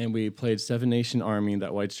 And we played Seven Nation Army,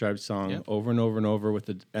 that White Stripes song, over and over and over with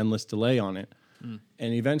an endless delay on it. And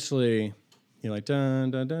eventually, you're like, dun,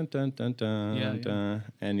 dun, dun, dun, dun, dun, dun.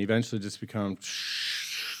 And eventually just become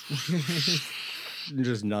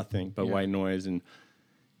just nothing but white noise and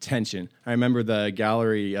tension. I remember the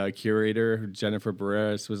gallery curator, Jennifer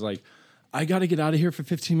Barreras, was like, I got to get out of here for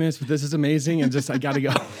 15 minutes, but this is amazing, and just I got to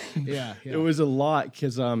go. It was a lot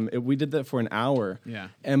because we did that for an hour.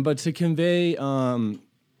 But to convey a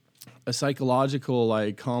psychological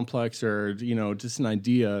like complex or just an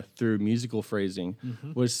idea through musical phrasing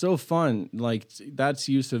was so fun. Like that's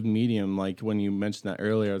use of medium. Like when you mentioned that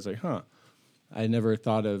earlier, I was like, huh. I never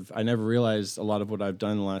realized a lot of what I've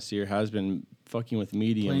done in the last year has been fucking with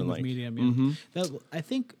medium. Playing and with like, medium, I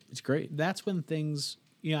think it's great. That's when things.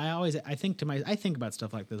 I think about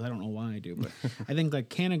stuff like this. I don't know why I do, but I think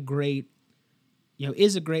like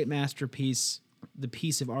is a great masterpiece the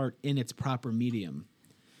piece of art in its proper medium?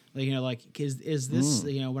 Like, is this,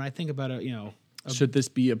 when I think about it, should this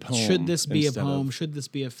be a poem? Should this be a poem? Should this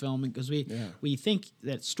be a film? Because we think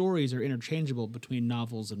that stories are interchangeable between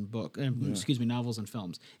novels and novels and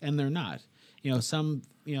films, and they're not. Some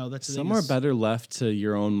are better left to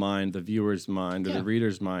your own mind, the viewer's mind, or the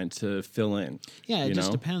reader's mind to fill in. Yeah, it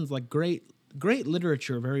just depends. Like great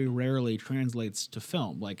literature very rarely translates to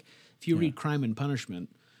film. Like if you read Crime and Punishment,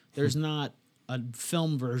 there's not a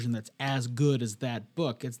film version that's as good as that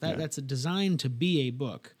book. That's designed to be a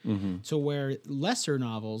book. So where lesser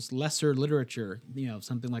novels, lesser literature,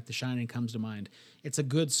 something like The Shining comes to mind. It's a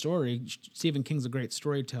good story. Stephen King's a great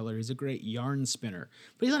storyteller. He's a great yarn spinner,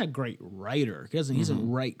 but he's not a great writer. He doesn't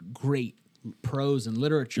write great prose and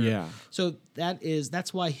literature. Yeah. So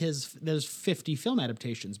that's why there's 50 film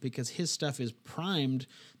adaptations, because his stuff is primed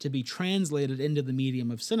to be translated into the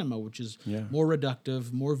medium of cinema, which is more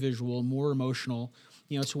reductive, more visual, more emotional,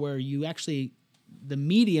 to where you actually, the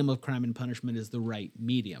medium of Crime and Punishment is the right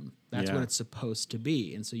medium. That's what it's supposed to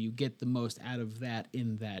be. And so you get the most out of that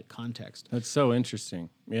in that context. That's so interesting.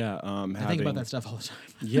 Yeah. I think about that stuff all the time.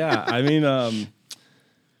 Yeah. I mean,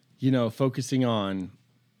 focusing on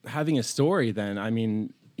having a story then, I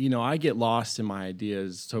mean, I get lost in my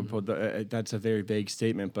ideas. So that's a very vague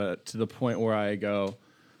statement, but to the point where I go,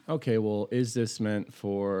 okay, well, is this meant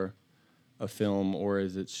for a film, or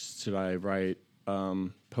should I write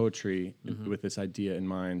poetry with this idea in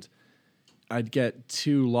mind? I'd get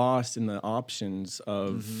too lost in the options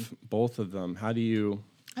of both of them. How do you...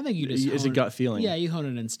 I think you just... Is it gut feeling? Yeah, you hone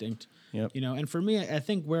an instinct. Yep. And for me, I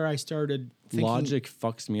think where I started thinking... Logic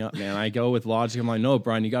fucks me up, man. I go with logic. I'm like, no,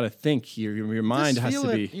 Brian, you got to think. Your mind has to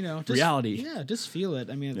be reality. Just feel it.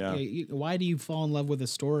 I mean, why do you fall in love with a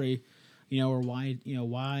story? Or why...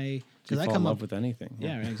 Because I come up with anything.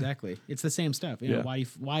 Yeah, exactly. It's the same stuff.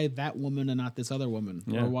 Why that woman and not this other woman?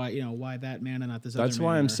 Yeah. Or why that man and not this other man? That's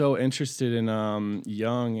why I'm so interested in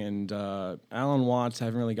Jung and Alan Watts. I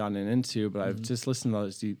haven't really gotten into, but I've just listened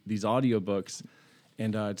to these audiobooks,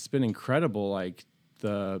 and it's been incredible. Like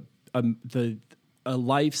a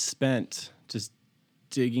life spent just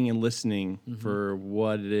digging and listening for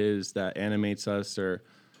what it is that animates us, or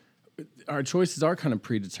our choices are kind of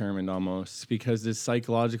predetermined almost, because this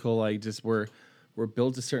psychological, like, just we're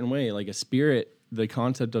built a certain way. Like a spirit, the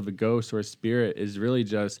concept of a ghost or a spirit is really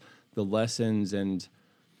just the lessons and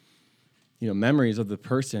memories of the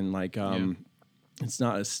person. Like it's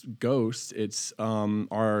not a ghost, it's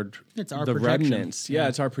our remnants. Yeah,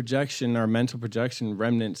 it's our projection, our mental projection,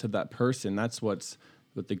 remnants of that person. That's what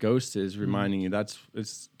the ghost is reminding you.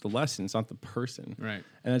 It's the lesson, it's not the person. Right.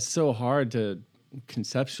 And it's so hard to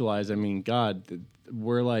conceptualize. I mean, God,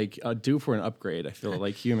 we're like due for an upgrade. I feel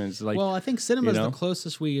like humans. Like, well, I think cinema is the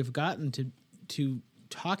closest we have gotten to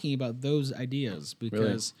talking about those ideas.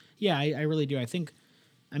 Because I really do. I think.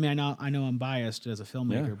 I mean, I know I'm biased as a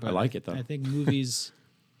filmmaker, but I like it though. I think movies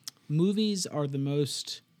are the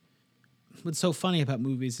most. What's so funny about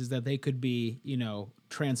movies is that they could be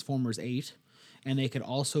Transformers 8, and they could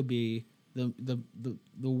also be the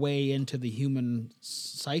way into the human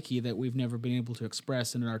psyche that we've never been able to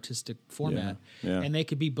express in an artistic format. Yeah. And they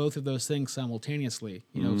could be both of those things simultaneously.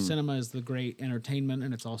 Cinema is the great entertainment,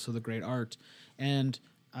 and it's also the great art. And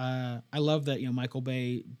I love that Michael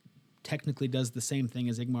Bay technically does the same thing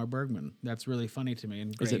as Ingmar Bergman. That's really funny to me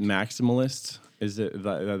and great. Is it maximalist? Is it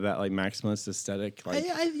that like maximalist aesthetic? Like,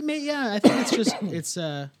 I think it's just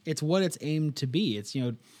it's what it's aimed to be. It's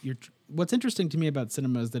what's interesting to me about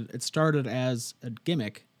cinema is that it started as a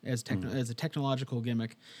gimmick, as a technological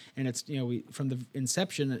gimmick, and it's from the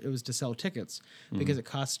inception it was to sell tickets because it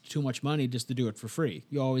cost too much money just to do it for free.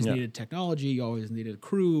 You always needed technology, you always needed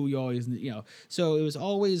crew, so it was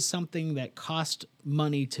always something that cost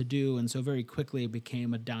money to do, and so very quickly it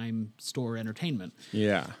became a dime store entertainment.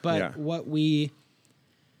 But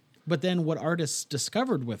then what artists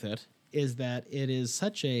discovered with it is that it is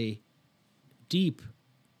such a deep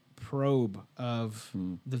probe of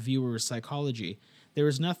the viewer's psychology.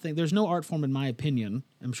 There's no art form, in my opinion.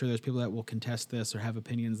 I'm sure there's people that will contest this or have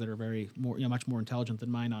opinions that are much more intelligent than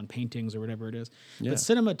mine on paintings or whatever it is. Yeah. But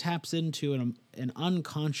cinema taps into an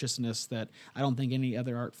unconsciousness that I don't think any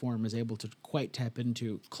other art form is able to quite tap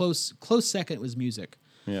into. Close second was music.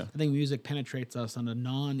 Yeah. I think music penetrates us on a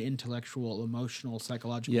non-intellectual, emotional,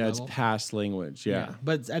 psychological level. Yeah, it's past language, yeah.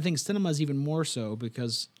 But I think cinema is even more so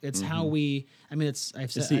because it's how we... I mean, it's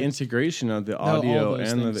the integration of the audio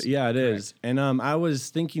and the... Yeah, it is. And I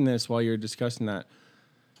was thinking this while you were discussing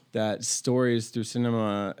that stories through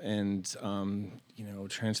cinema and,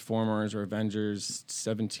 Transformers or Avengers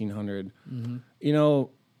 1700,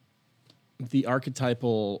 the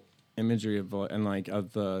archetypal... imagery of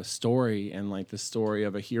the story and like the story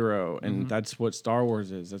of a hero, and that's what Star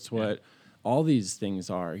Wars is. That's what all these things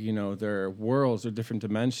are. They're worlds, they're different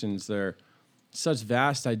dimensions. They're such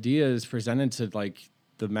vast ideas presented to like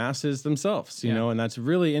the masses themselves. And that's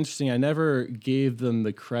really interesting. I never gave them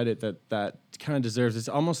the credit that kind of deserves. It's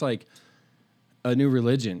almost like a new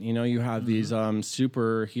religion. You have these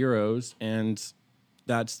superheroes, and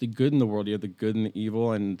that's the good in the world. You have the good and the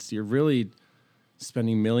evil, and you're really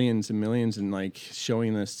spending millions and millions and like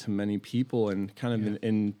showing this to many people and kind of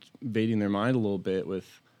invading their mind a little bit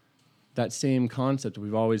with that same concept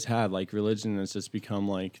we've always had. Like religion has just become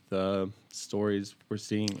like the stories we're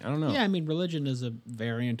seeing. I don't know. Yeah, I mean, religion is a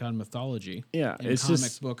variant on mythology. Yeah, and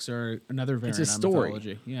comic books are another variant on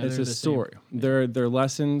mythology. Yeah, it's a story. They're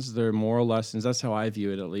lessons. They're moral lessons. That's how I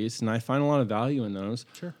view it, at least, and I find a lot of value in those.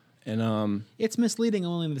 Sure. And it's misleading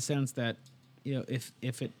only in the sense that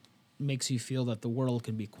if it makes you feel that the world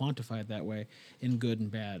can be quantified that way in good and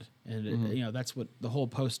bad, and that's what the whole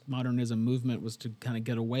postmodernism movement was, to kind of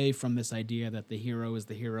get away from this idea that the hero is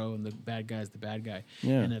the hero and the bad guy is the bad guy,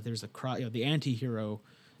 and that there's the anti-hero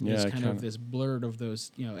is kind of this blurred of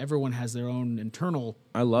those. Everyone has their own internal.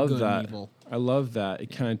 I love good that. And evil. I love that. It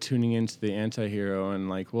kind of tuning into the anti-hero and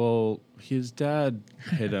like, well, his dad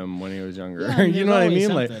hit him when he was younger. You know what I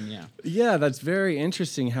mean? Like, that's very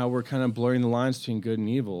interesting how we're kind of blurring the lines between good and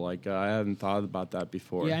evil. Like, I hadn't thought about that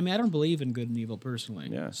before. Yeah, I mean, I don't believe in good and evil personally.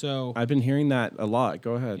 Yeah. So I've been hearing that a lot.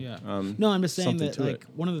 Go ahead. Yeah. No, I'm just saying that like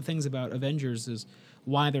one of the things about Avengers is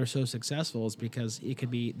why they're so successful is because it could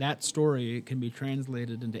be that story. It can be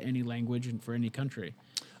translated into any language and for any country.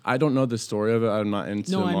 I don't know the story of it. I'm not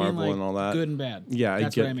into Marvel and all that. Good and bad. Yeah,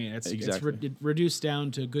 that's what I mean. It's reduced down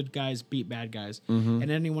to good guys beat bad guys, and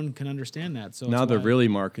anyone can understand that. So now they're really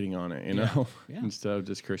marketing on it, instead of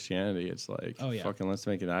just Christianity. It's like, fucking, let's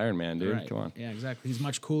make it Iron Man, dude. Right. Come on. Yeah, exactly. He's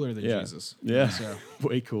much cooler than Jesus. Yeah, so.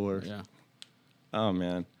 Way cooler. Yeah. Oh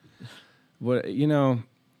man, what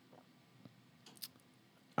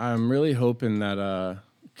I'm really hoping that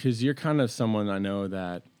because you're kind of someone I know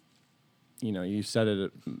that. You've said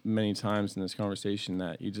it many times in this conversation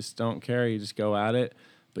that you just don't care. You just go at it,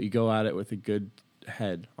 but you go at it with a good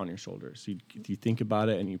head on your shoulders. You think about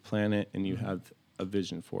it and you plan it and you have a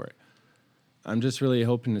vision for it. I'm just really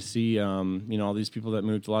hoping to see, all these people that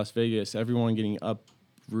moved to Las Vegas, everyone getting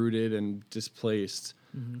uprooted and displaced.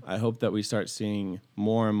 I hope that we start seeing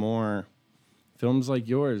more and more films like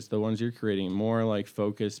yours, the ones you're creating, more like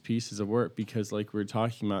focused pieces of work, because like we were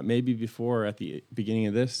talking about maybe before at the beginning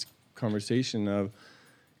of this conversation of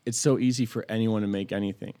it's so easy for anyone to make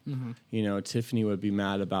anything. Tiffany would be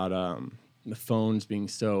mad about the phones being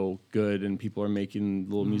so good and people are making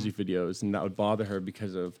little music videos, and that would bother her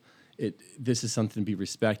because of it. This is something to be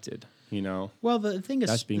respected. Well, the thing is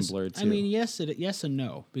that's being blurred too. I mean, yes and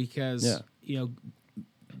no, because I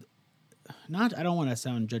don't want to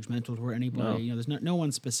sound judgmental toward anybody. There's no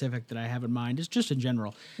one specific that I have in mind. It's just in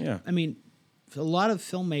general. Yeah. I mean, a lot of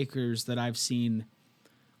filmmakers that I've seen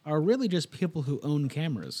are really just people who own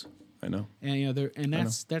cameras. I know. And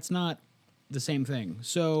that's not the same thing.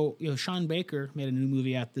 So, Sean Baker made a new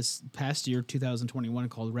movie out this past year, 2021,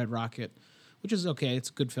 called Red Rocket, which is okay. It's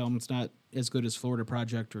a good film. It's not as good as Florida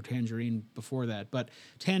Project or Tangerine before that. But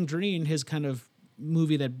Tangerine, his kind of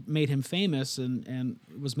movie that made him famous and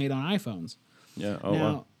was made on iPhones. Yeah. Oh,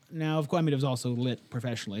 wow. Now, of course, I mean, it was also lit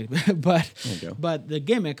professionally, but the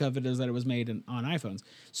gimmick of it is that it was made on iPhones.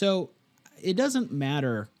 So it doesn't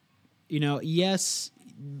matter, yes,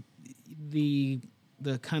 the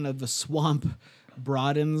kind of the swamp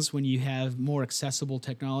broadens when you have more accessible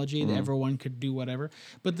technology that everyone could do whatever,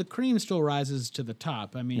 but the cream still rises to the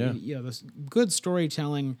top. I mean, this good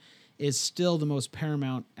storytelling is still the most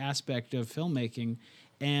paramount aspect of filmmaking,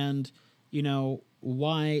 and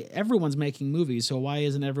why everyone's making movies, so why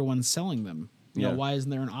isn't everyone selling them? Why isn't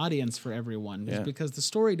there an audience for everyone? It's because the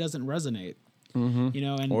story doesn't resonate.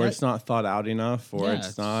 And or it's not thought out enough, or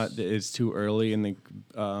it's too early in the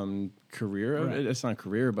career. Right. It's not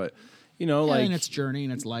career, but in its journey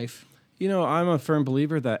and its life. I'm a firm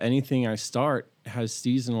believer that anything I start has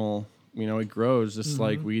seasonal. It grows just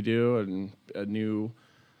like we do, and a new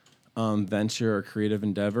venture or creative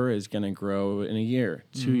endeavor is going to grow in a year,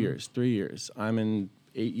 2 years, 3 years. I'm in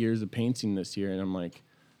 8 years of painting this year, and I'm like,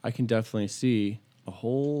 I can definitely see a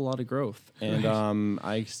whole lot of growth. And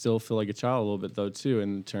I still feel like a child a little bit, though, too,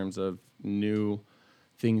 in terms of new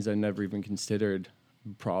things I never even considered,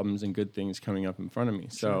 problems and good things coming up in front of me.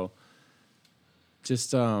 Sure. So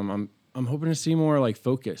just I'm hoping to see more like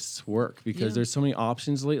focused work, because there's so many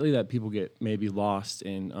options lately that people get maybe lost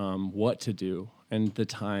in what to do and the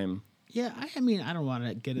time. Yeah, I mean, I don't want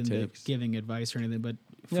to get into giving advice or anything, but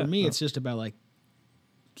for me, it's just about like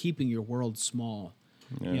keeping your world small.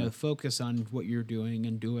 Yeah. Focus on what you're doing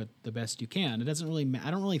and do it the best you can. It doesn't really.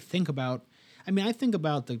 I don't really think about. I mean, I think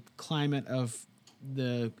about the climate of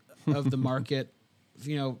the market.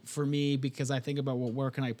 For me, because I think about where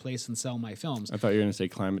can I place and sell my films. I thought you were going to say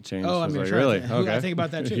climate change. Oh, I mean, like, really? Okay. I think about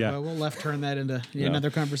that too. We'll left turn that into another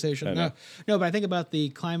conversation. No, but I think about the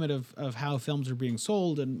climate of how films are being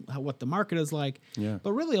sold and what the market is like. Yeah.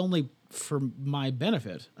 But really only for my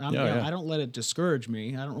benefit. I don't let it discourage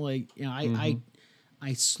me. I don't really.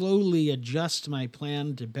 I slowly adjust my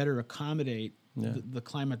plan to better accommodate the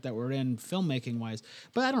climate that we're in filmmaking wise.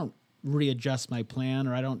 But I don't readjust my plan,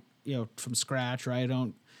 or I don't. From scratch, or I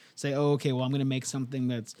don't say, oh, okay, well, I'm going to make something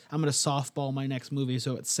I'm going to softball my next movie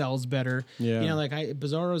so it sells better. Yeah.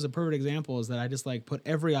 Bizarro is a perfect example, is that I just like put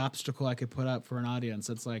every obstacle I could put up for an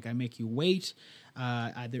audience. It's like I make you wait.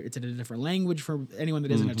 It's in a different language for anyone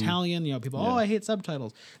that isn't Italian. People, I hate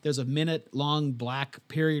subtitles. There's a minute-long black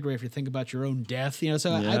period where if you think about your own death,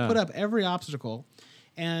 so I put up every obstacle,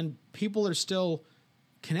 and people are still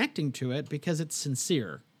connecting to it because it's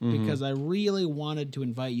sincere. Because I really wanted to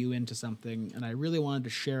invite you into something, and I really wanted to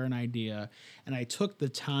share an idea, and I took the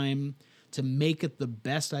time to make it the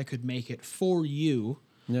best I could make it for you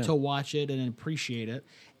to watch it and appreciate it,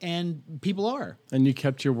 and people are. And you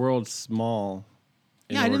kept your world small.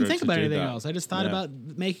 I didn't think about anything else. I just thought about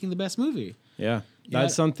making the best movie. Yeah,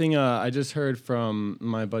 that's something I just heard from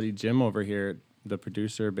my buddy Jim over here, the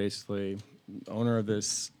producer, basically owner of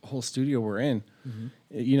this whole studio we're in.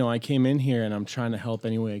 I came in here and I'm trying to help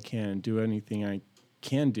any way I can, do anything I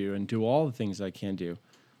can do, and do all the things I can do.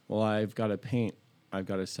 Well, I've got to paint. I've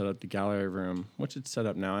got to set up the gallery room, which it's set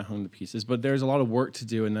up now. I hung the pieces, but there's a lot of work to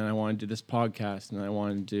do. And then I want to do this podcast, and I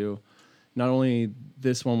want to do not only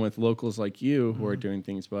this one with locals like you who are doing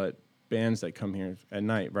things, but bands that come here at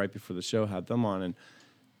night right before the show, have them on. And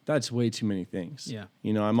that's way too many things. Yeah.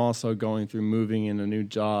 I'm also going through moving in a new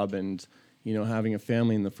job and having a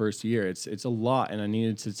family in the first year. It's a lot, and I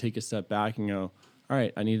needed to take a step back and go, all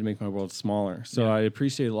right, I need to make my world smaller. So I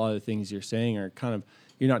appreciate a lot of the things you're saying are kind of,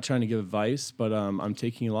 you're not trying to give advice, but I'm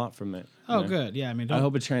taking a lot from it. Oh, good. Yeah, I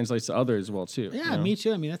hope it translates to others as well, too. Yeah, me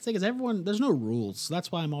too. I mean, that's the thing is everyone, there's no rules.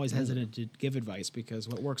 That's why I'm always hesitant to give advice, because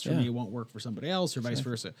what works for me won't work for somebody else, or vice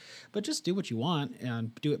versa. But just do what you want,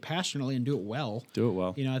 and do it passionately, and do it well. Do it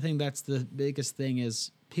well. I think that's the biggest thing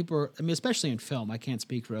is people are, especially in film, I can't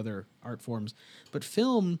speak for other art forms, but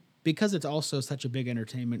film, because it's also such a big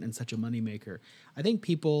entertainment and such a moneymaker, I think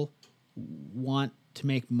people want to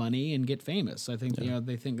make money and get famous. I think,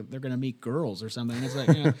 they think they're going to meet girls or something. It's like,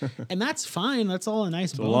 and that's fine. That's all a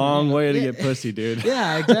nice bonus. It's a long way to get pussy, dude.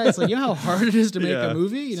 Yeah, exactly. It's like, how hard it is to make a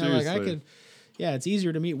movie? Seriously. It's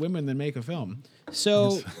easier to meet women than make a film.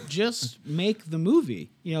 So just make the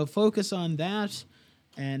movie, focus on that,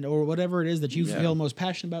 or whatever it is that you feel most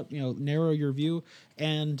passionate about, narrow your view.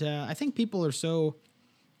 And I think people are so,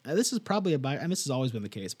 this is probably this has always been the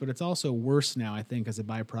case, but it's also worse now, I think, as a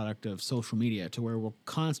byproduct of social media, to where we're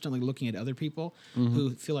constantly looking at other people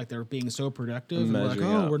who feel like they're being so productive, and we're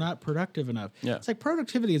like, we're not productive enough. Yeah. It's like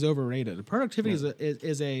productivity is overrated.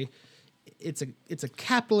 Productivity it's a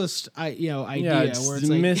capitalist idea where it's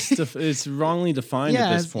like it's wrongly defined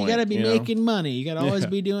at this point. You got to be making money. You got to always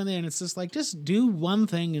be doing that, and it's just like, just do one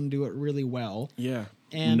thing and do it really well. Yeah.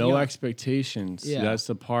 And no expectations. Yeah. That's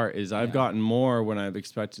the part is I've gotten more when I've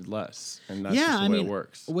expected less, and that's just the way it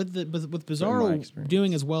works. With Bizarro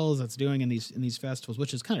doing as well as it's doing in these festivals,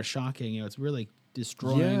 which is kind of shocking. It's really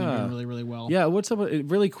destroying and doing really, really well. Yeah, what's up?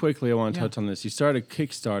 Really quickly, I want to touch on this. You started a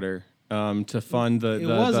Kickstarter to fund go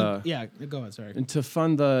ahead, sorry. To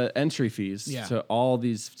fund the entry fees to all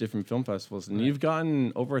these different film festivals, and you've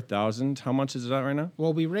gotten over 1,000. How much is it at right now?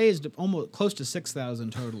 Well, we raised almost close to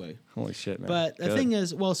 6,000 totally. Holy shit, man! But the thing is,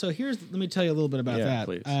 so let me tell you a little bit about that.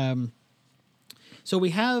 Please. So we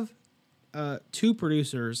have 2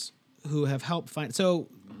 producers who have helped find. So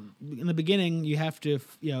in the beginning, you have to,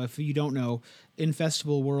 if you don't know, in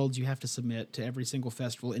festival worlds, you have to submit to every single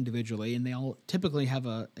festival individually, and they all typically have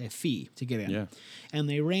a fee to get in. Yeah. And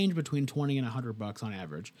they range between $20 and $100 on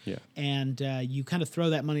average. Yeah. And you kind of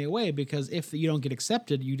throw that money away because if you don't get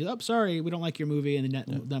accepted, sorry, we don't like your movie, and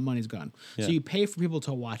that money's gone. Yeah. So you pay for people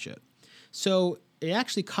to watch it. So it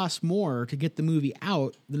actually costs more to get the movie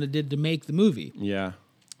out than it did to make the movie. Yeah.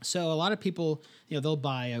 So a lot of people, they'll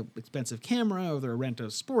buy an expensive camera or they'll rent a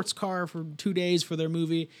sports car for 2 days for their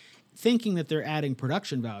movie, thinking that they're adding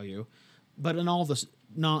production value, but in all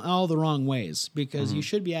the wrong ways, because you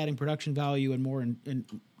should be adding production value in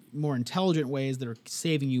more intelligent ways that are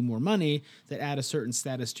saving you more money, that add a certain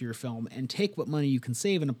status to your film, and take what money you can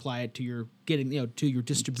save and apply it to your to your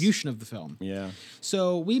distribution of the film. Yeah.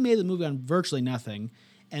 So we made the movie on virtually nothing.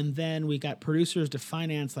 And then we got producers to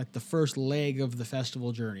finance like the first leg of the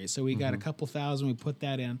festival journey. So we got a couple thousand, we put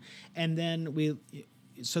that in. And then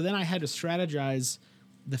then I had to strategize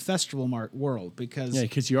the festival world because... Yeah,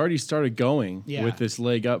 because you already started going with this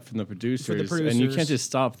leg up from the producers. And you can't just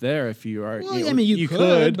stop there if you are... Well, you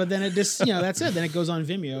could, but then it just, that's it. Then it goes on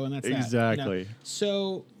Vimeo and that's exactly. That.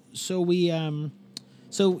 So you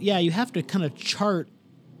have to kind of chart...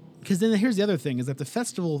 Because then here's the other thing, is that the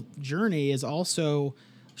festival journey is also...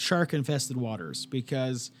 shark-infested waters,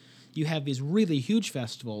 because you have these really huge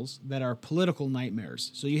festivals that are political nightmares.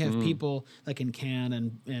 So you have people like in Cannes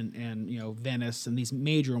and Venice and these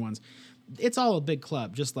major ones. It's all a big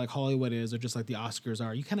club, just like Hollywood is, or just like the Oscars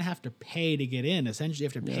are. You kind of have to pay to get in. Essentially, you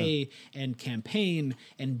have to pay and campaign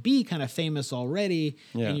and be kind of famous already.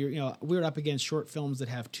 Yeah. And we're up against short films that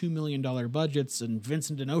have $2 million budgets, and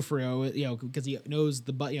Vincent D'Onofrio, because he knows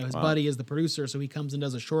his buddy is the producer, so he comes and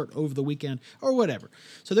does a short over the weekend or whatever.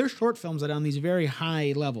 So there's short films that are on these very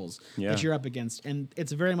high levels that you're up against, and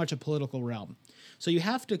it's very much a political realm. So you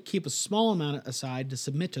have to keep a small amount aside to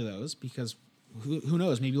submit to those, because who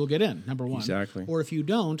knows? Maybe you'll get in, number one. Exactly. Or if you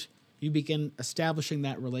don't, you begin establishing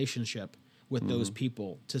that relationship with those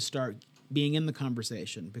people to start being in the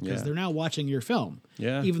conversation, because they're now watching your film.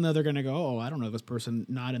 Yeah. Even though they're going to go, oh, I don't know this person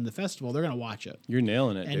not in the festival. They're going to watch it. You're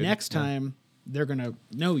nailing it, and dude. Next time, they're going to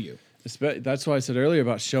know you. That's why I said earlier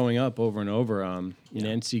about showing up over and over.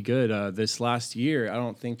 Nancy Good, this last year, I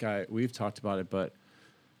don't think we've talked about it, but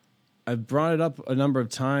I've brought it up a number of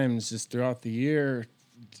times just throughout the year.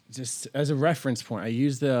 Just as a reference point, I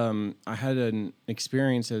used I had an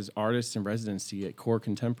experience as artist in residency at Core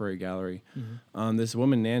Contemporary Gallery. This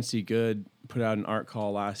woman, Nancy Good, put out an art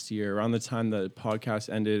call last year around the time the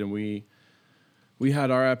podcast ended, and we had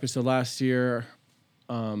our episode last year.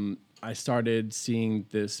 I started seeing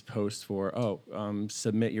this post for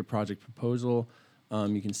submit your project proposal.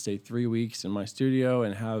 You can stay 3 weeks in my studio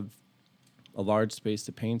and have a large space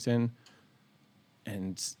to paint in.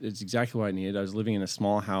 And it's exactly what I needed. I was living in a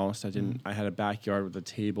small house. I had a backyard with a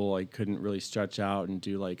table. I couldn't really stretch out and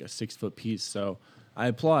do like a 6-foot piece. So I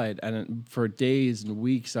applied, and for days and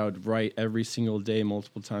weeks, I would write every single day,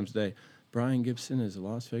 multiple times a day. Brian Gibson is a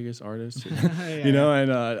Las Vegas artist,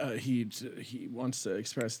 and he wants to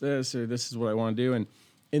express this, or this is what I want to do. And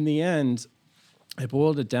in the end, I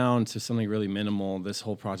boiled it down to something really minimal. This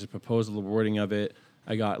whole project proposal, the wording of it.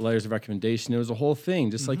 I got letters of recommendation. It was a whole thing,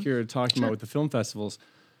 just like you're talking about with the film festivals.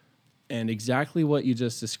 And exactly what you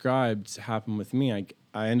just described happened with me.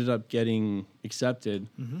 I ended up getting accepted.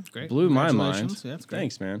 Great. Blew my mind. Yeah, that's great.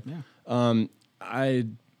 Thanks, man. Yeah.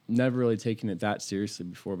 I'd never really taken it that seriously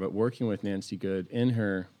before, but working with Nancy Good in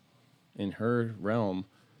her realm,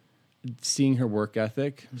 seeing her work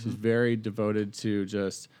ethic, she's very devoted to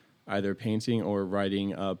just either painting or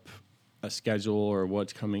writing up a schedule or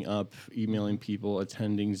what's coming up, emailing people,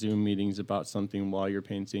 attending Zoom meetings about something while you're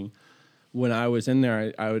painting. When I was in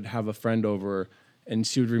there, I would have a friend over, and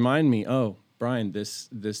she would remind me, "Oh, Brian, this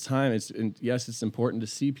time, it's important to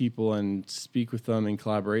see people and speak with them in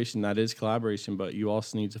collaboration. That is collaboration, but you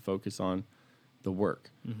also need to focus on the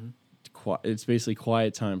work. It's basically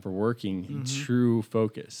quiet time for working, true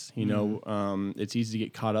focus. It's easy to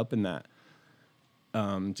get caught up in that."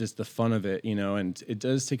 just the fun of it, and it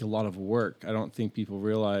does take a lot of work. I don't think people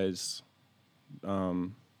realize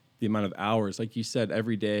the amount of hours. Like you said,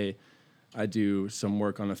 every day I do some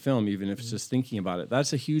work on a film, even if it's just thinking about it.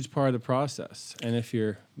 That's a huge part of the process. And if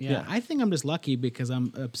you're... Yeah, I think I'm just lucky because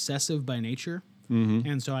I'm obsessive by nature,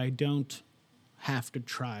 and so I don't have to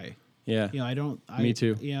try. Yeah. I don't... Me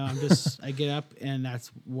too. I'm I get up and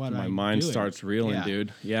that's what my mind starts reeling,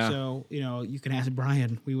 dude. Yeah. So, you can ask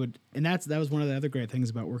Brian. That was one of the other great things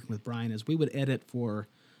about working with Brian is we would edit for,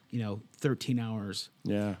 13 hours.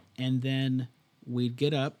 Yeah. And then we'd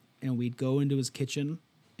get up and we'd go into his kitchen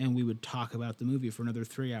and we would talk about the movie for another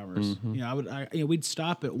 3 hours. We'd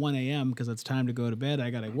stop at 1 a.m. because it's time to go to bed. I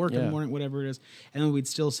got to work in the morning, whatever it is. And then we'd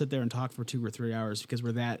still sit there and talk for 2 or 3 hours because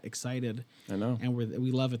we're that excited. I know. And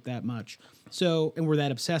we love it that much. So, and we're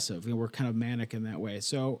that obsessive. We're kind of manic in that way.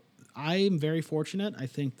 So I'm very fortunate. I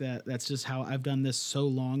think that's just how I've done this so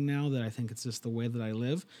long now that I think it's just the way that I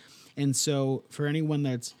live. And so for anyone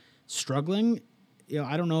that's struggling,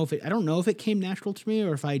 I don't know if it came natural to me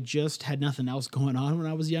or if I just had nothing else going on when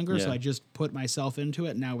I was younger, so I just put myself into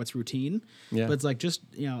it. And now it's routine. Yeah. But it's like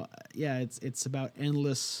it's about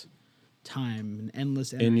endless time and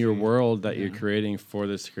endless energy. In your world that you're creating for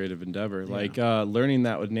this creative endeavor. Yeah. Like learning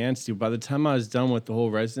that with Nancy, by the time I was done with the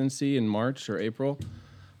whole residency in March or April,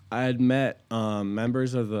 I had met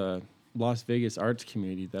members of the Las Vegas arts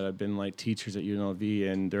community that have been like teachers at UNLV,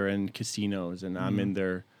 and they're in casinos, and I'm in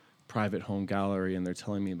their private home gallery, and they're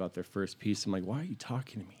telling me about their first piece. I'm like, why are you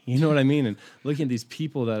talking to me? You know what I mean? And looking at these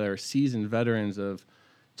people that are seasoned veterans of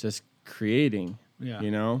just creating,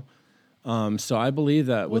 so I believe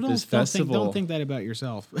that with this festival... Don't think that about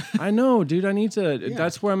yourself. I know, dude. I need to... Yeah.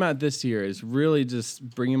 That's where I'm at this year, is really just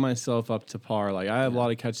bringing myself up to par. Like, I have a lot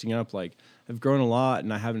of catching up. Like, I've grown a lot,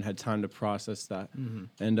 and I haven't had time to process that.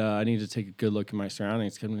 And I need to take a good look at my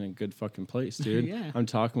surroundings. I'm in a good fucking place, dude. I'm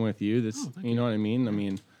talking with you. You know what I mean? I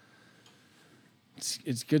mean...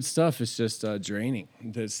 It's good stuff. It's just draining.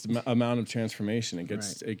 This amount of transformation it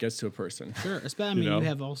gets to a person. Sure, especially you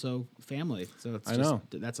have also family, so that's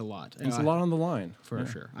a lot. It's a lot on the line for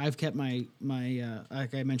sure. I've kept my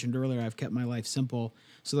like I mentioned earlier, I've kept my life simple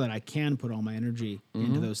so that I can put all my energy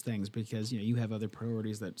into those things because you have other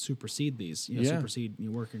priorities that supersede these. Supersede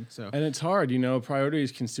you working. So and it's hard.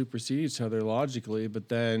 Priorities can supersede each other logically, but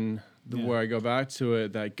then. Where I go back to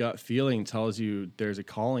it, that gut feeling tells you there's a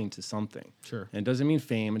calling to something. Sure. And it doesn't mean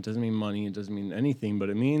fame, it doesn't mean money, it doesn't mean anything, but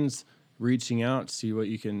it means reaching out to see what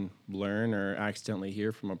you can learn or accidentally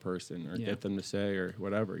hear from a person or get them to say or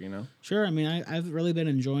whatever, Sure. I mean, I've really been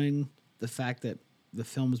enjoying the fact that the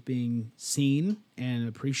film's being seen and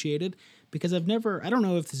appreciated because I don't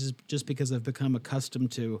know if this is just because I've become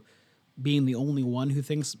accustomed to being the only one who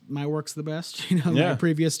thinks my work's the best, my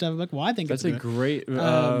previous stuff. I'm like, well, I think that's a great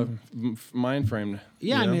mind frame.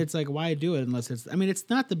 Yeah, I mean, it's like, why do it unless it's... I mean, it's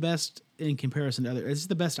not the best in comparison to other. It's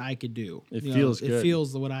the best I could do. It feels good. It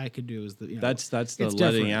feels what I could do is the. That's the letting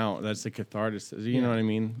different. Out. That's the catharsis. You know what I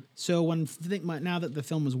mean? So now that the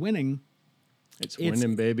film is winning. It's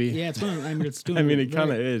winning, baby. Yeah, it's winning. I mean, it's doing. I mean, it kind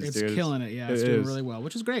of is. It's dude. killing it. Yeah, it's doing really well,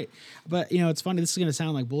 which is great. But it's funny. This is going to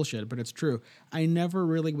sound like bullshit, but it's true. I never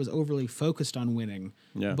really was overly focused on winning.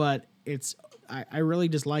 Yeah. But I really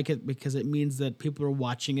just like it because it means that people are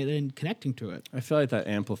watching it and connecting to it. I feel like that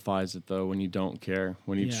amplifies it though when you don't care,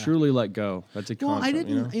 when you truly let go. That's a concept. Well, I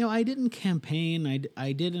didn't. I didn't campaign.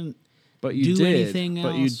 I didn't. But you do did. Anything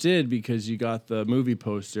else. But you did because you got the movie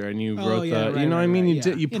poster and you wrote the. Right, you know what I mean? You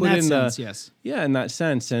did. You put in sense, the. Yes. Yeah, in that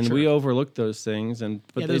sense, and we overlook those things,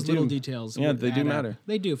 but those little details. Yeah, they do matter.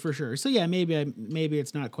 They do for sure. So yeah, maybe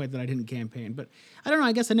it's not quite that I didn't campaign, but I don't know.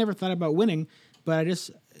 I guess I never thought about winning, but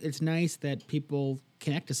it's nice that people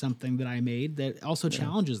connect to something that I made that also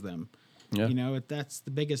challenges them. Yeah. That's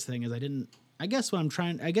the biggest thing is I guess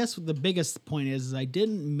the biggest point is I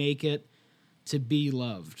didn't make it to be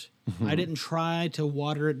loved. I didn't try to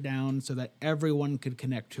water it down so that everyone could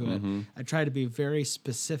connect to it. I tried to be very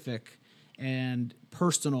specific and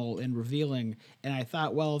personal and revealing. And I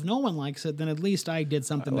thought, well, if no one likes it, then at least I did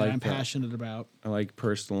something that I'm passionate about. I like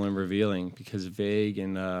personal and revealing because vague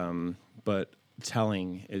and but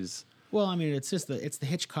telling is. Well, I mean, it's the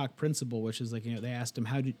Hitchcock principle, which is like they asked him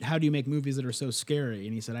how do you make movies that are so scary,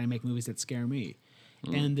 and he said I make movies that scare me.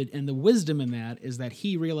 And the wisdom in that is that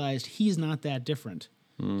he realized he's not that different.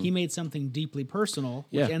 He made something deeply personal,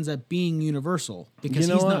 which ends up being universal because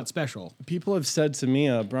he's not special. People have said to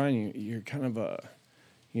me, Brian, you're kind of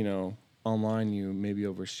online you maybe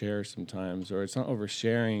overshare sometimes, or it's not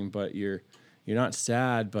oversharing, but you're not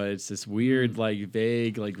sad, but it's this weird, like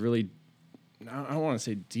vague, like really, I don't want to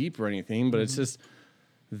say deep or anything, but it's just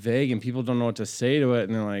vague and people don't know what to say to it,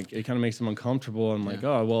 and they're like, it kind of makes them uncomfortable. And like,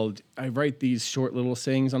 oh, well, I write these short little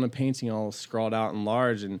sayings on a painting all scrawled out in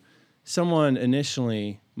large, and someone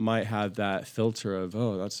initially might have that filter of,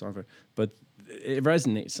 oh, that's not, but it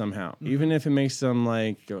resonates somehow, even if it makes them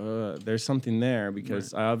like, there's something there,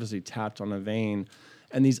 because I obviously tapped on a vein.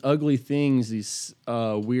 And these ugly things, these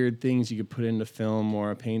weird things you could put into film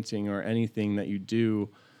or a painting or anything that you do,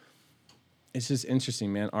 it's just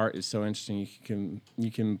interesting, man. Art is so interesting.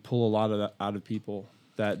 You can pull a lot of that out of people.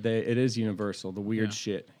 It is universal. The weird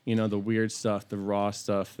shit, the weird stuff, the raw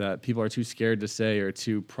stuff that people are too scared to say or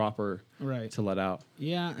too proper to let out.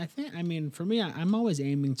 Yeah, I mean, for me, I'm always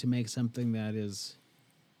aiming to make something that is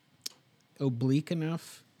oblique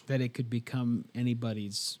enough that it could become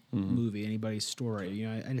anybody's movie, anybody's story.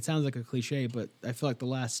 And it sounds like a cliche, but I feel like the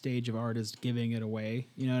last stage of art is giving it away.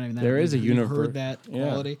 You know what I mean? There is a universe. Heard that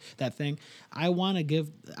quality, that thing. I'm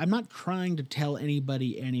not trying to tell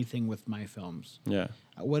anybody anything with my films. Yeah.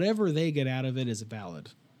 Whatever they get out of it is valid.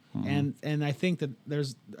 And I think that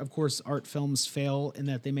there's, of course, art films fail in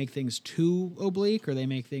that they make things too oblique, or they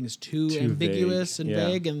make things too ambiguous and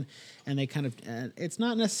vague, and they kind of, it's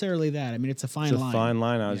not necessarily that. I mean, it's a fine line. It's a fine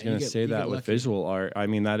line. I was going to say that with visual art. I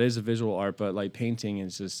mean, that is a visual art, but like painting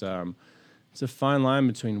is just, it's a fine line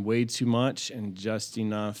between way too much and just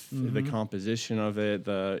enough. The composition of it,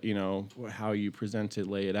 how you present it,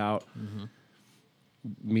 lay it out.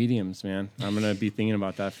 Mediums, man. I'm gonna be thinking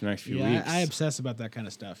about that for the next few weeks. I obsess about that kind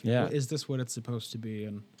of stuff. Yeah, is this what it's supposed to be?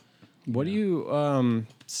 And what do you?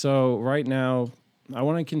 So right now, I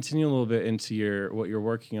want to continue a little bit into what you're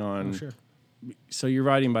working on. Oh, sure. So you're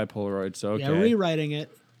writing by Polaroid. So okay. Yeah, rewriting it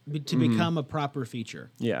to become a proper feature.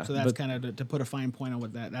 Yeah. So that's kind of to put a fine point on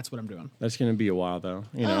what that's what I'm doing. That's gonna be a while though.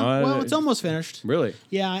 Well, it's almost finished. Really?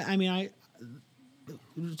 Yeah. I mean,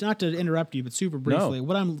 not to interrupt you, but super briefly,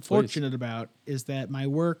 what I'm fortunate about is that my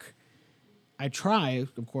work, I try,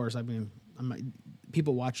 of course, I mean,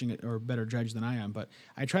 people watching it are a better judge than I am, but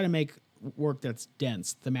I try to make work that's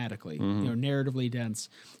dense thematically, narratively dense,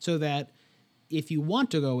 so that if you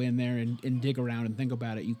want to go in there and dig around and think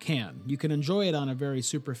about it, you can. You can enjoy it on a very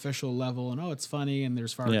superficial level, and it's funny, and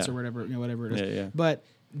there's farts or whatever it is. Yeah. But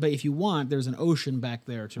if you want, there's an ocean back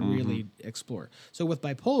there to really explore. So with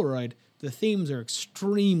Bipolaroid, the themes are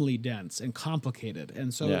extremely dense and complicated,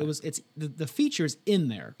 and so it's the features in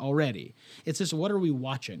there already. It's just, what are we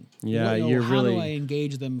watching? Yeah, how do I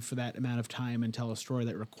engage them for that amount of time and tell a story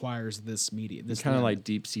that requires this media? This kind of like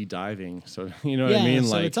deep sea diving. So you know what I mean?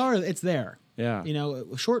 So like it's there. Yeah.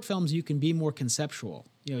 Short films, you can be more conceptual.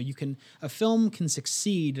 A film can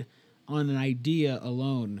succeed on an idea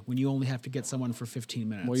alone when you only have to get someone for 15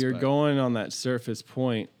 minutes. Well, you're going on that surface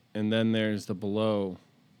point, and then there's the below.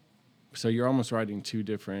 So you're almost writing two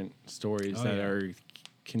different stories that are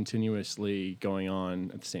continuously going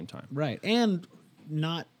on at the same time. Right. And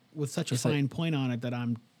not with such a fine point on it that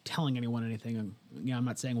I'm telling anyone anything. And I'm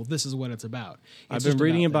not saying, well, this is what it's about. I've been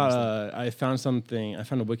reading about I found a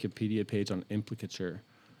Wikipedia page on implicature.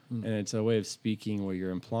 And it's a way of speaking where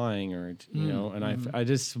you're implying I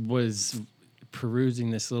just was perusing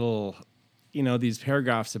this little, these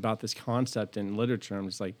paragraphs about this concept in literature. I'm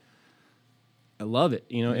just like, I love it.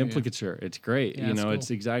 Implicature. It's great. Yeah, cool. It's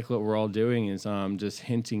exactly what we're all doing is just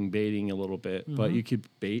hinting, baiting a little bit, but you could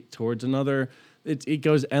bait towards another. It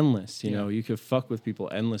goes endless. You could fuck with people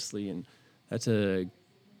endlessly, and that's a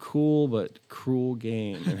cool but cruel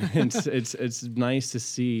game. And it's nice to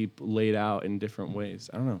see laid out in different ways.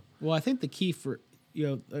 I don't know. Well, I think the key for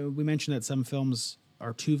we mentioned that some films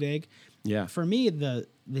are too vague. Yeah. For me, the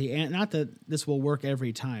not that this will work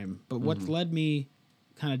every time, but what led me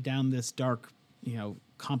kind of down this dark,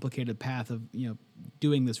 complicated path of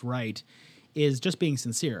doing this right is just being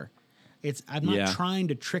sincere. I'm not trying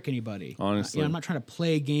to trick anybody. Honestly, I'm not trying to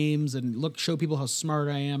play games and show people how smart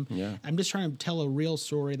I am. Yeah. I'm just trying to tell a real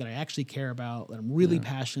story that I actually care about, that I'm really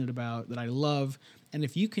passionate about, that I love. And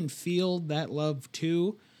if you can feel that love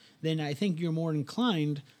too, then I think you're more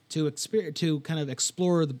inclined to kind of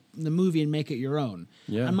explore the movie and make it your own.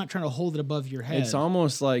 Yeah. I'm not trying to hold it above your head. It's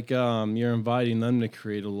almost like you're inviting them to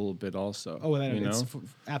create a little bit also. Oh,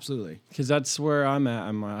 absolutely. Because that's where I'm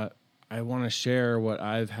at. I want to share what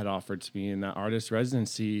I've had offered to me in that artist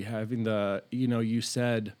residency, having you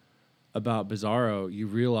said about Bizarro, you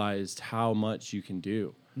realized how much you can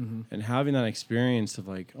do. And having that experience of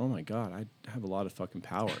like, oh my God, I have a lot of fucking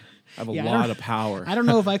power. I have a lot of power. I don't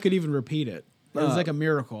know if I could even repeat it. It was like a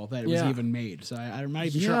miracle that it was even made. So I'm not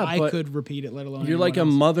even sure I could repeat it, let alone you're like a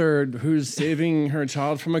mother who's saving her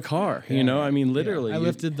child from a car. You know, I mean, literally. I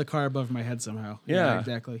lifted the car above my head somehow. Yeah,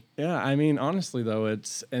 exactly. Yeah, I mean, honestly, though,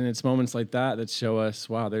 it's moments like that show us,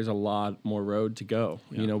 wow, there's a lot more road to go.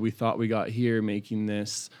 Yeah. You know, we thought we got here making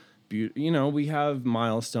this, you know, we have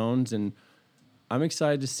milestones, and I'm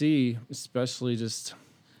excited to see, especially just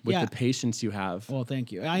with the patience you have. Well,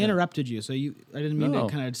 thank you. I interrupted you, so I didn't mean to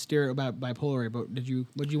kind of steer about bipolaroid, but what did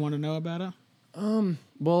you want to know about it?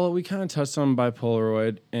 Well, we kind of touched on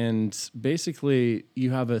bipolaroid, and basically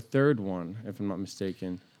you have a third one, if I'm not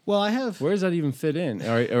mistaken. Well, I have. Where does that even fit in,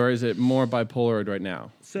 or is it more bipolaroid right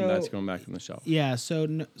now? So that's going back on the shelf. Yeah.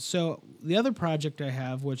 So the other project I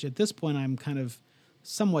have, which at this point I'm kind of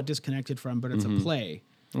somewhat disconnected from, but it's a play.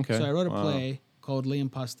 Okay. So I wrote a play called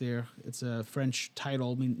L'Imposteur. It's a French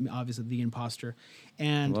title, obviously The Imposter.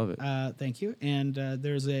 And I love it. Thank you. And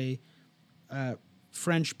there's a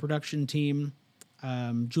French production team,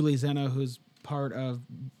 Julie Zeno, who's part of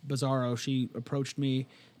Bizarro. She approached me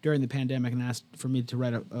during the pandemic and asked for me to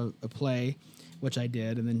write a play, which I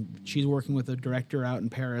did. And then she's working with a director out in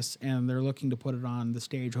Paris, and they're looking to put it on the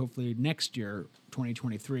stage hopefully next year,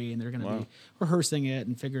 2023. And they're going to be rehearsing it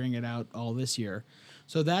and figuring it out all this year.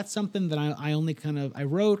 So that's something that I only I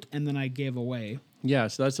wrote and then I gave away. Yeah,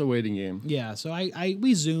 so that's a waiting game. Yeah, so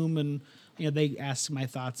we Zoom, and they ask my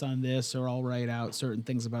thoughts on this, or I'll write out certain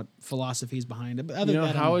things about philosophies behind it. But other than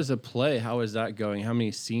that, how is a play? How is that going? How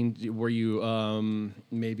many scenes were you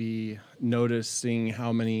maybe noticing?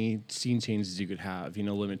 How many scene changes you could have?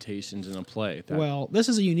 Limitations in a play. Well, this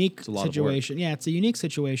is a unique situation. Yeah, it's a unique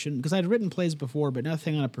situation because I'd written plays before, but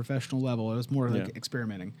nothing on a professional level. It was more like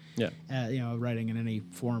experimenting. Yeah, writing in any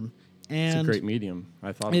form. And it's a great medium.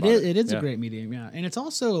 I thought it is a great medium. Yeah, and it's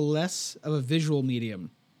also less of a visual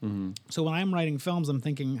medium. Mm-hmm. So when I'm writing films, I'm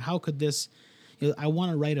thinking, how could this? I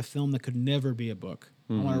want to write a film that could never be a book.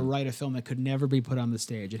 Mm-hmm. I want to write a film that could never be put on the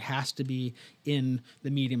stage. It has to be in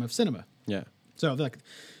the medium of cinema. Yeah. So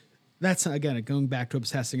that's again going back to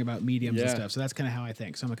obsessing about mediums and stuff. So that's kind of how I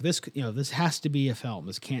think. So I'm like, this has to be a film.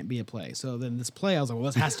 This can't be a play. So then this play, I was like, well,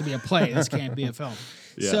 this has to be a play. This can't be a film.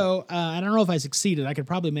 Yeah. So I don't know if I succeeded. I could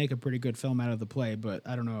probably make a pretty good film out of the play, but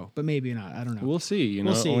I don't know. But maybe not. I don't know. We'll see.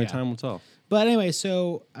 We'll see, only time will tell. But anyway,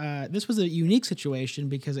 so this was a unique situation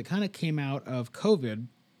because it kind of came out of COVID,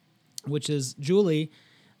 which is Julie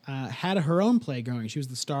had her own play going. She was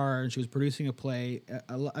the star, and she was producing a play,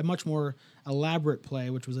 a much more elaborate play,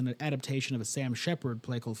 which was an adaptation of a Sam Shepard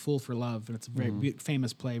play called Fool for Love, and it's a very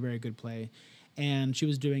famous play, very good play. And she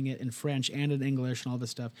was doing it in French and in English and all this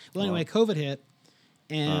stuff. Well, anyway, COVID hit,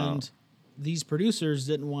 and these producers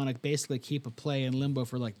didn't want to basically keep a play in limbo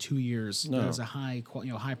for like 2 years. No. It was a high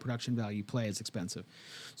production value play. It's expensive.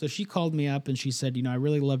 So she called me up and she said, I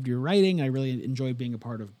really loved your writing. I really enjoyed being a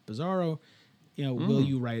part of Bizarro. Will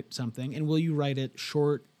you write something? And will you write it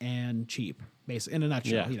short and cheap? Basically, in a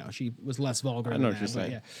nutshell. Yeah. She was less vulgar than that. I know what you're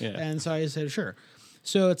saying. Yeah. And so I said, sure.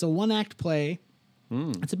 So it's a one-act play.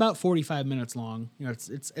 It's about 45 minutes long.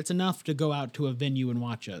 It's enough to go out to a venue and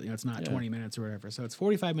watch it. It's not 20 minutes or whatever. So it's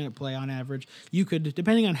 45-minute play on average. You could,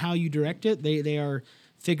 depending on how you direct it, they are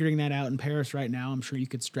figuring that out in Paris right now. I'm sure you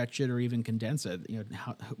could stretch it or even condense it,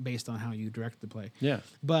 based on how you direct the play. Yeah.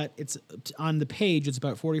 But it's on the page. It's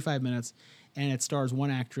about 45 minutes, and it stars one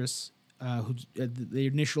actress. Who the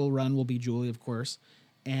initial run will be Julie, of course,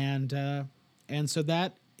 and so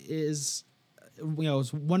that is,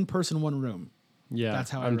 it's one person, one room. Yeah,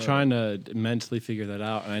 that's how I'm trying to mentally figure that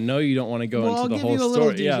out, and I know you don't want to go into the whole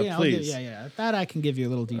story. Yeah, please. That I can give you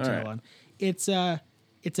a little detail on. It's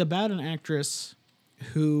about an actress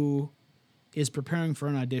who is preparing for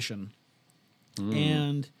an audition,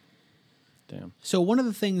 and so one of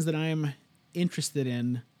the things that I'm interested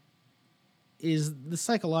in is the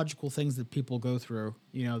psychological things that people go through.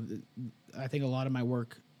 I think a lot of my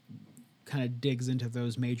work kind of digs into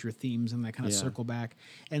those major themes and they kind of circle back.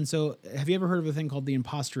 And so have you ever heard of a thing called the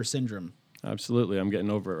imposter syndrome? Absolutely. I'm getting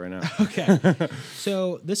over it right now. Okay.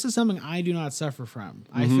 So this is something I do not suffer from.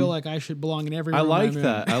 I feel like I should belong in every room. I like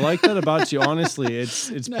that. I like that about you. Honestly,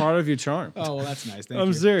 it's part of your charm. Oh, well, that's nice. Thank you.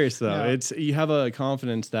 I'm serious though. Yeah. You have a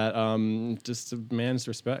confidence that just demands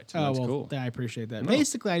respect. That's cool. I appreciate that. No.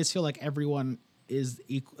 Basically, I just feel like everyone is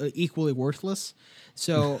equally worthless.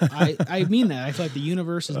 So I mean that. I feel like the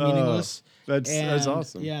universe is meaningless. That's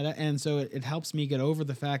awesome. Yeah, and so it helps me get over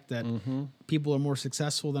the fact that people are more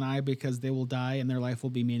successful than I because they will die and their life will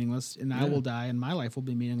be meaningless, and I will die and my life will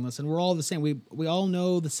be meaningless, and we're all the same. We all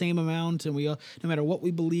know the same amount, and we all, no matter what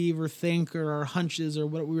we believe or think or our hunches or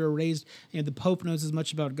what we were raised. The Pope knows as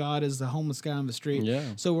much about God as the homeless guy on the street. Yeah.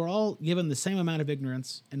 So we're all given the same amount of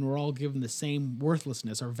ignorance, and we're all given the same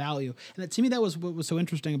worthlessness or value. And to me, that was what was so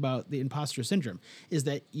interesting about the imposter syndrome, is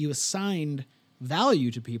that you assigned value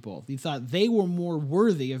to people. You thought they were more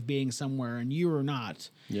worthy of being somewhere and you were not.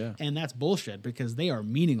 Yeah. And that's bullshit, because they are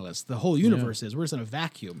meaningless. The whole universe is. We're just in a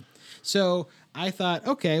vacuum. So I thought,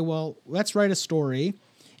 okay, well, let's write a story.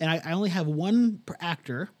 And I only have one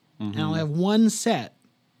actor, and I only have one set.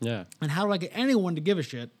 Yeah. And how do I get anyone to give a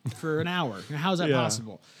shit for an hour? How is that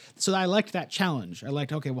possible? So I liked that challenge. I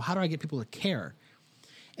liked, okay, well, how do I get people to care?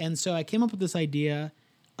 And so I came up with this idea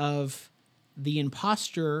of the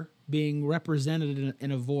imposter being represented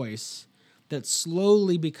in a voice that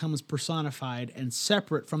slowly becomes personified and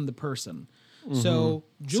separate from the person. So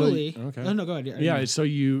Julie, no, go ahead. Yeah, so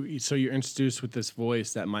you're introduced with this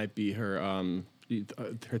voice that might be her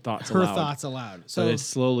thoughts aloud. Her thoughts aloud. So but it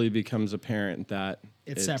slowly becomes apparent that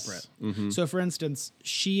it's separate. So for instance,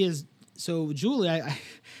 Julie,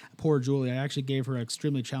 poor Julie, I actually gave her an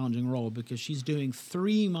extremely challenging role because she's doing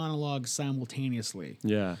 3 monologues simultaneously.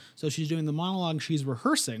 Yeah. So she's doing the monologue she's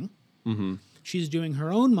rehearsing. She's doing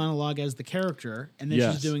her own monologue as the character, and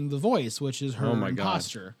then she's doing the voice, which is her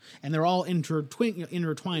imposter. And they're all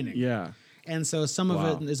intertwining. Yeah. And so some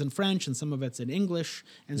of it is in French and some of it's in English.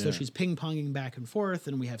 And so she's ping-ponging back and forth.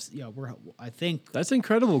 And we have, I think... That's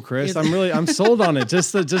incredible, Chris. I'm sold on it.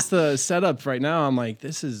 Just the setup right now, I'm like,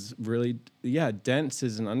 this is really, dense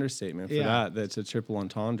is an understatement for that. That's a triple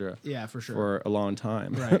entendre. Yeah, for sure. For a long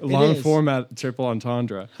time. Right. Long format triple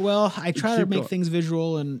entendre. Well, I try to make things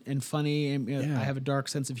visual and funny. And I have a dark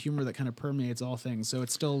sense of humor that kind of permeates all things. So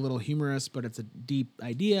it's still a little humorous, but it's a deep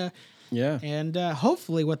idea. Yeah. And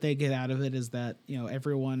hopefully what they get out of it is that,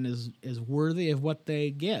 everyone is worthy of what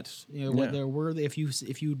they get. What they're worthy. If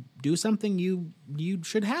you do something, you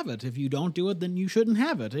should have it. If you don't do it, then you shouldn't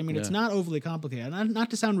have it. I mean, it's not overly complicated. Not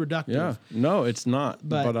to sound reductive. Yeah. No, it's not.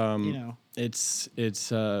 But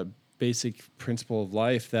it's a basic principle of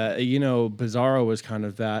life that, Bizarro was kind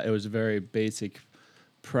of that. It was a very basic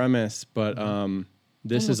premise, but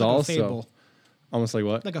this is also fable. Almost like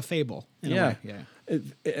what? Like a fable. In a way. Yeah.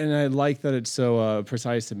 And I like that it's so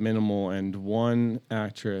precise and minimal, and one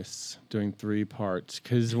actress doing 3 parts.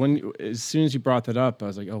 Because as soon as you brought that up, I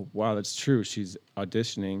was like, oh wow, that's true. She's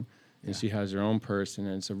auditioning, and she has her own person,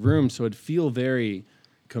 and it's a room, so it'd feel very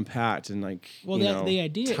compact and like the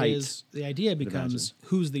idea tight, becomes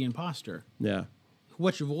who's the imposter? Yeah.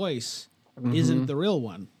 Which voice isn't the real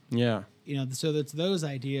one? Yeah. So it's those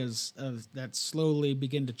ideas that slowly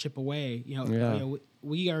begin to chip away.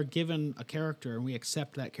 We are given a character and we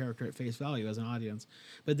accept that character at face value as an audience,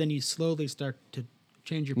 but then you slowly start to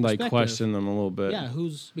change your perspective. Like question them a little bit. Yeah,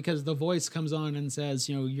 because the voice comes on and says,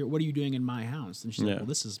 what are you doing in my house? And she's like, well,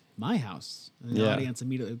 this is my house. And the audience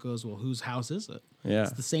immediately goes, well, whose house is it? Yeah.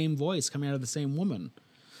 It's the same voice coming out of the same woman.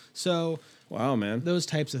 So wow, man, those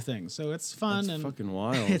types of things. So it's fun. That's and fucking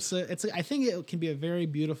wild. I think it can be a very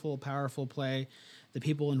beautiful, powerful play. The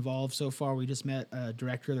people involved so far, we just met a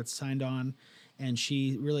director that's signed on, and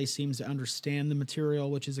she really seems to understand the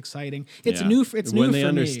material, which is exciting. It's new. It's new when they for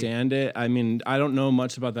understand it. I mean, I don't know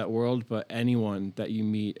much about that world, but anyone that you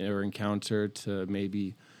meet or encounter to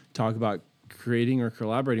maybe talk about creating or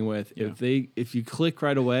collaborating with, if you click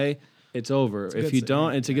right away, it's over. If you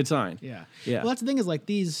don't, it's a good sign. Yeah. Yeah. Well, that's the thing is like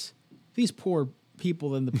these poor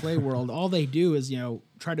people in the play world, all they do is,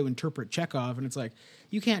 try to interpret Chekhov, and it's like,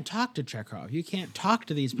 you can't talk to Chekhov. You can't talk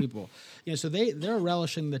to these people. So they're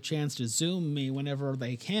relishing the chance to Zoom me whenever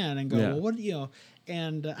they can and go, well, what,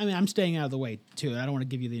 and I mean, I'm staying out of the way too. I don't want to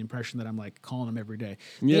give you the impression that I'm like calling them every day.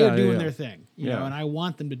 They're doing their thing, and I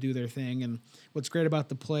want them to do their thing. And what's great about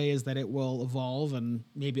the play is that it will evolve, and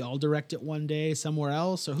maybe I'll direct it one day somewhere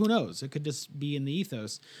else, or who knows? It could just be in the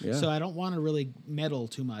ethos. Yeah. So I don't want to really meddle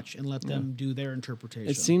too much and let them do their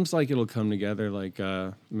interpretation. It seems like it'll come together like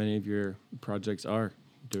many of your projects are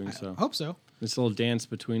doing so. I hope so. This little dance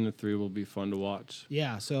between the 3 will be fun to watch.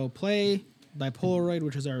 Yeah, so play by Polaroid,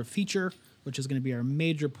 which is our feature, which is going to be our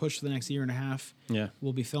major push for the next year and a half. Yeah.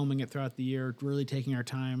 We'll be filming it throughout the year, really taking our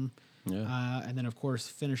time. Yeah. And then, of course,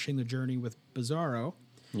 finishing the journey with Bizarro,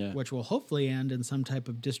 yeah, which will hopefully end in some type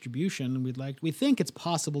of distribution. We think it's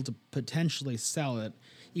possible to potentially sell it,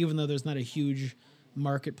 even though there's not a huge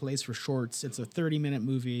marketplace for shorts. It's a 30-minute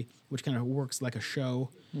movie, which kind of works like a show.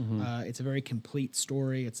 Mm-hmm. It's a very complete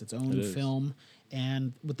story. It's its own film.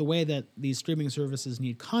 And with the way that these streaming services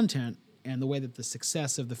need content, and the way that the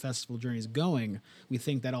success of the festival journey is going, we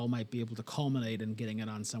think that all might be able to culminate in getting it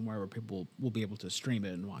on somewhere where people will be able to stream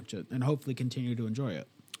it and watch it, and hopefully continue to enjoy it.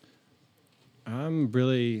 I'm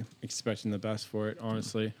really expecting the best for it,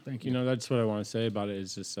 honestly. Thank you. That's what I want to say about it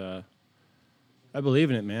is just, I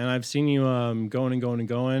believe in it, man. I've seen you going and going and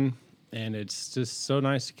going, and it's just so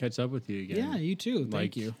nice to catch up with you again. Yeah, you too.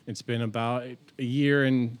 Thank you. It's been about a year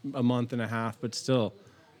and a month and a half, but still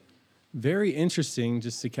very interesting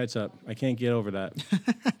just to catch up. I can't get over that.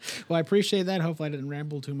 Well, I appreciate that. Hopefully I didn't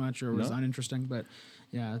ramble too much or was uninteresting, but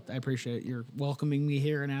yeah, I appreciate your welcoming me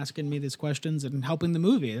here and asking me these questions and helping the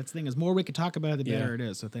movie. That's the thing is, more we could talk about it, the better it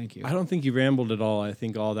is. So thank you. I don't think you rambled at all. I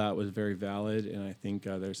think all that was very valid, and I think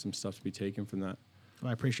there's some stuff to be taken from that. Well,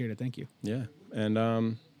 I appreciate it. Thank you. Yeah, and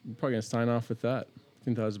I'm probably going to sign off with that. I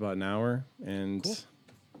think that was about an hour, and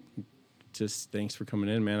just thanks for coming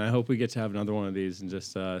in, man. I hope we get to have another one of these and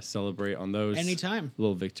just celebrate on those anytime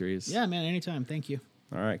little victories. Yeah, man, anytime. Thank you.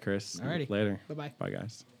 All right, Kris. Alrighty. Later. Bye-bye. Bye,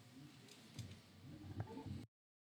 guys.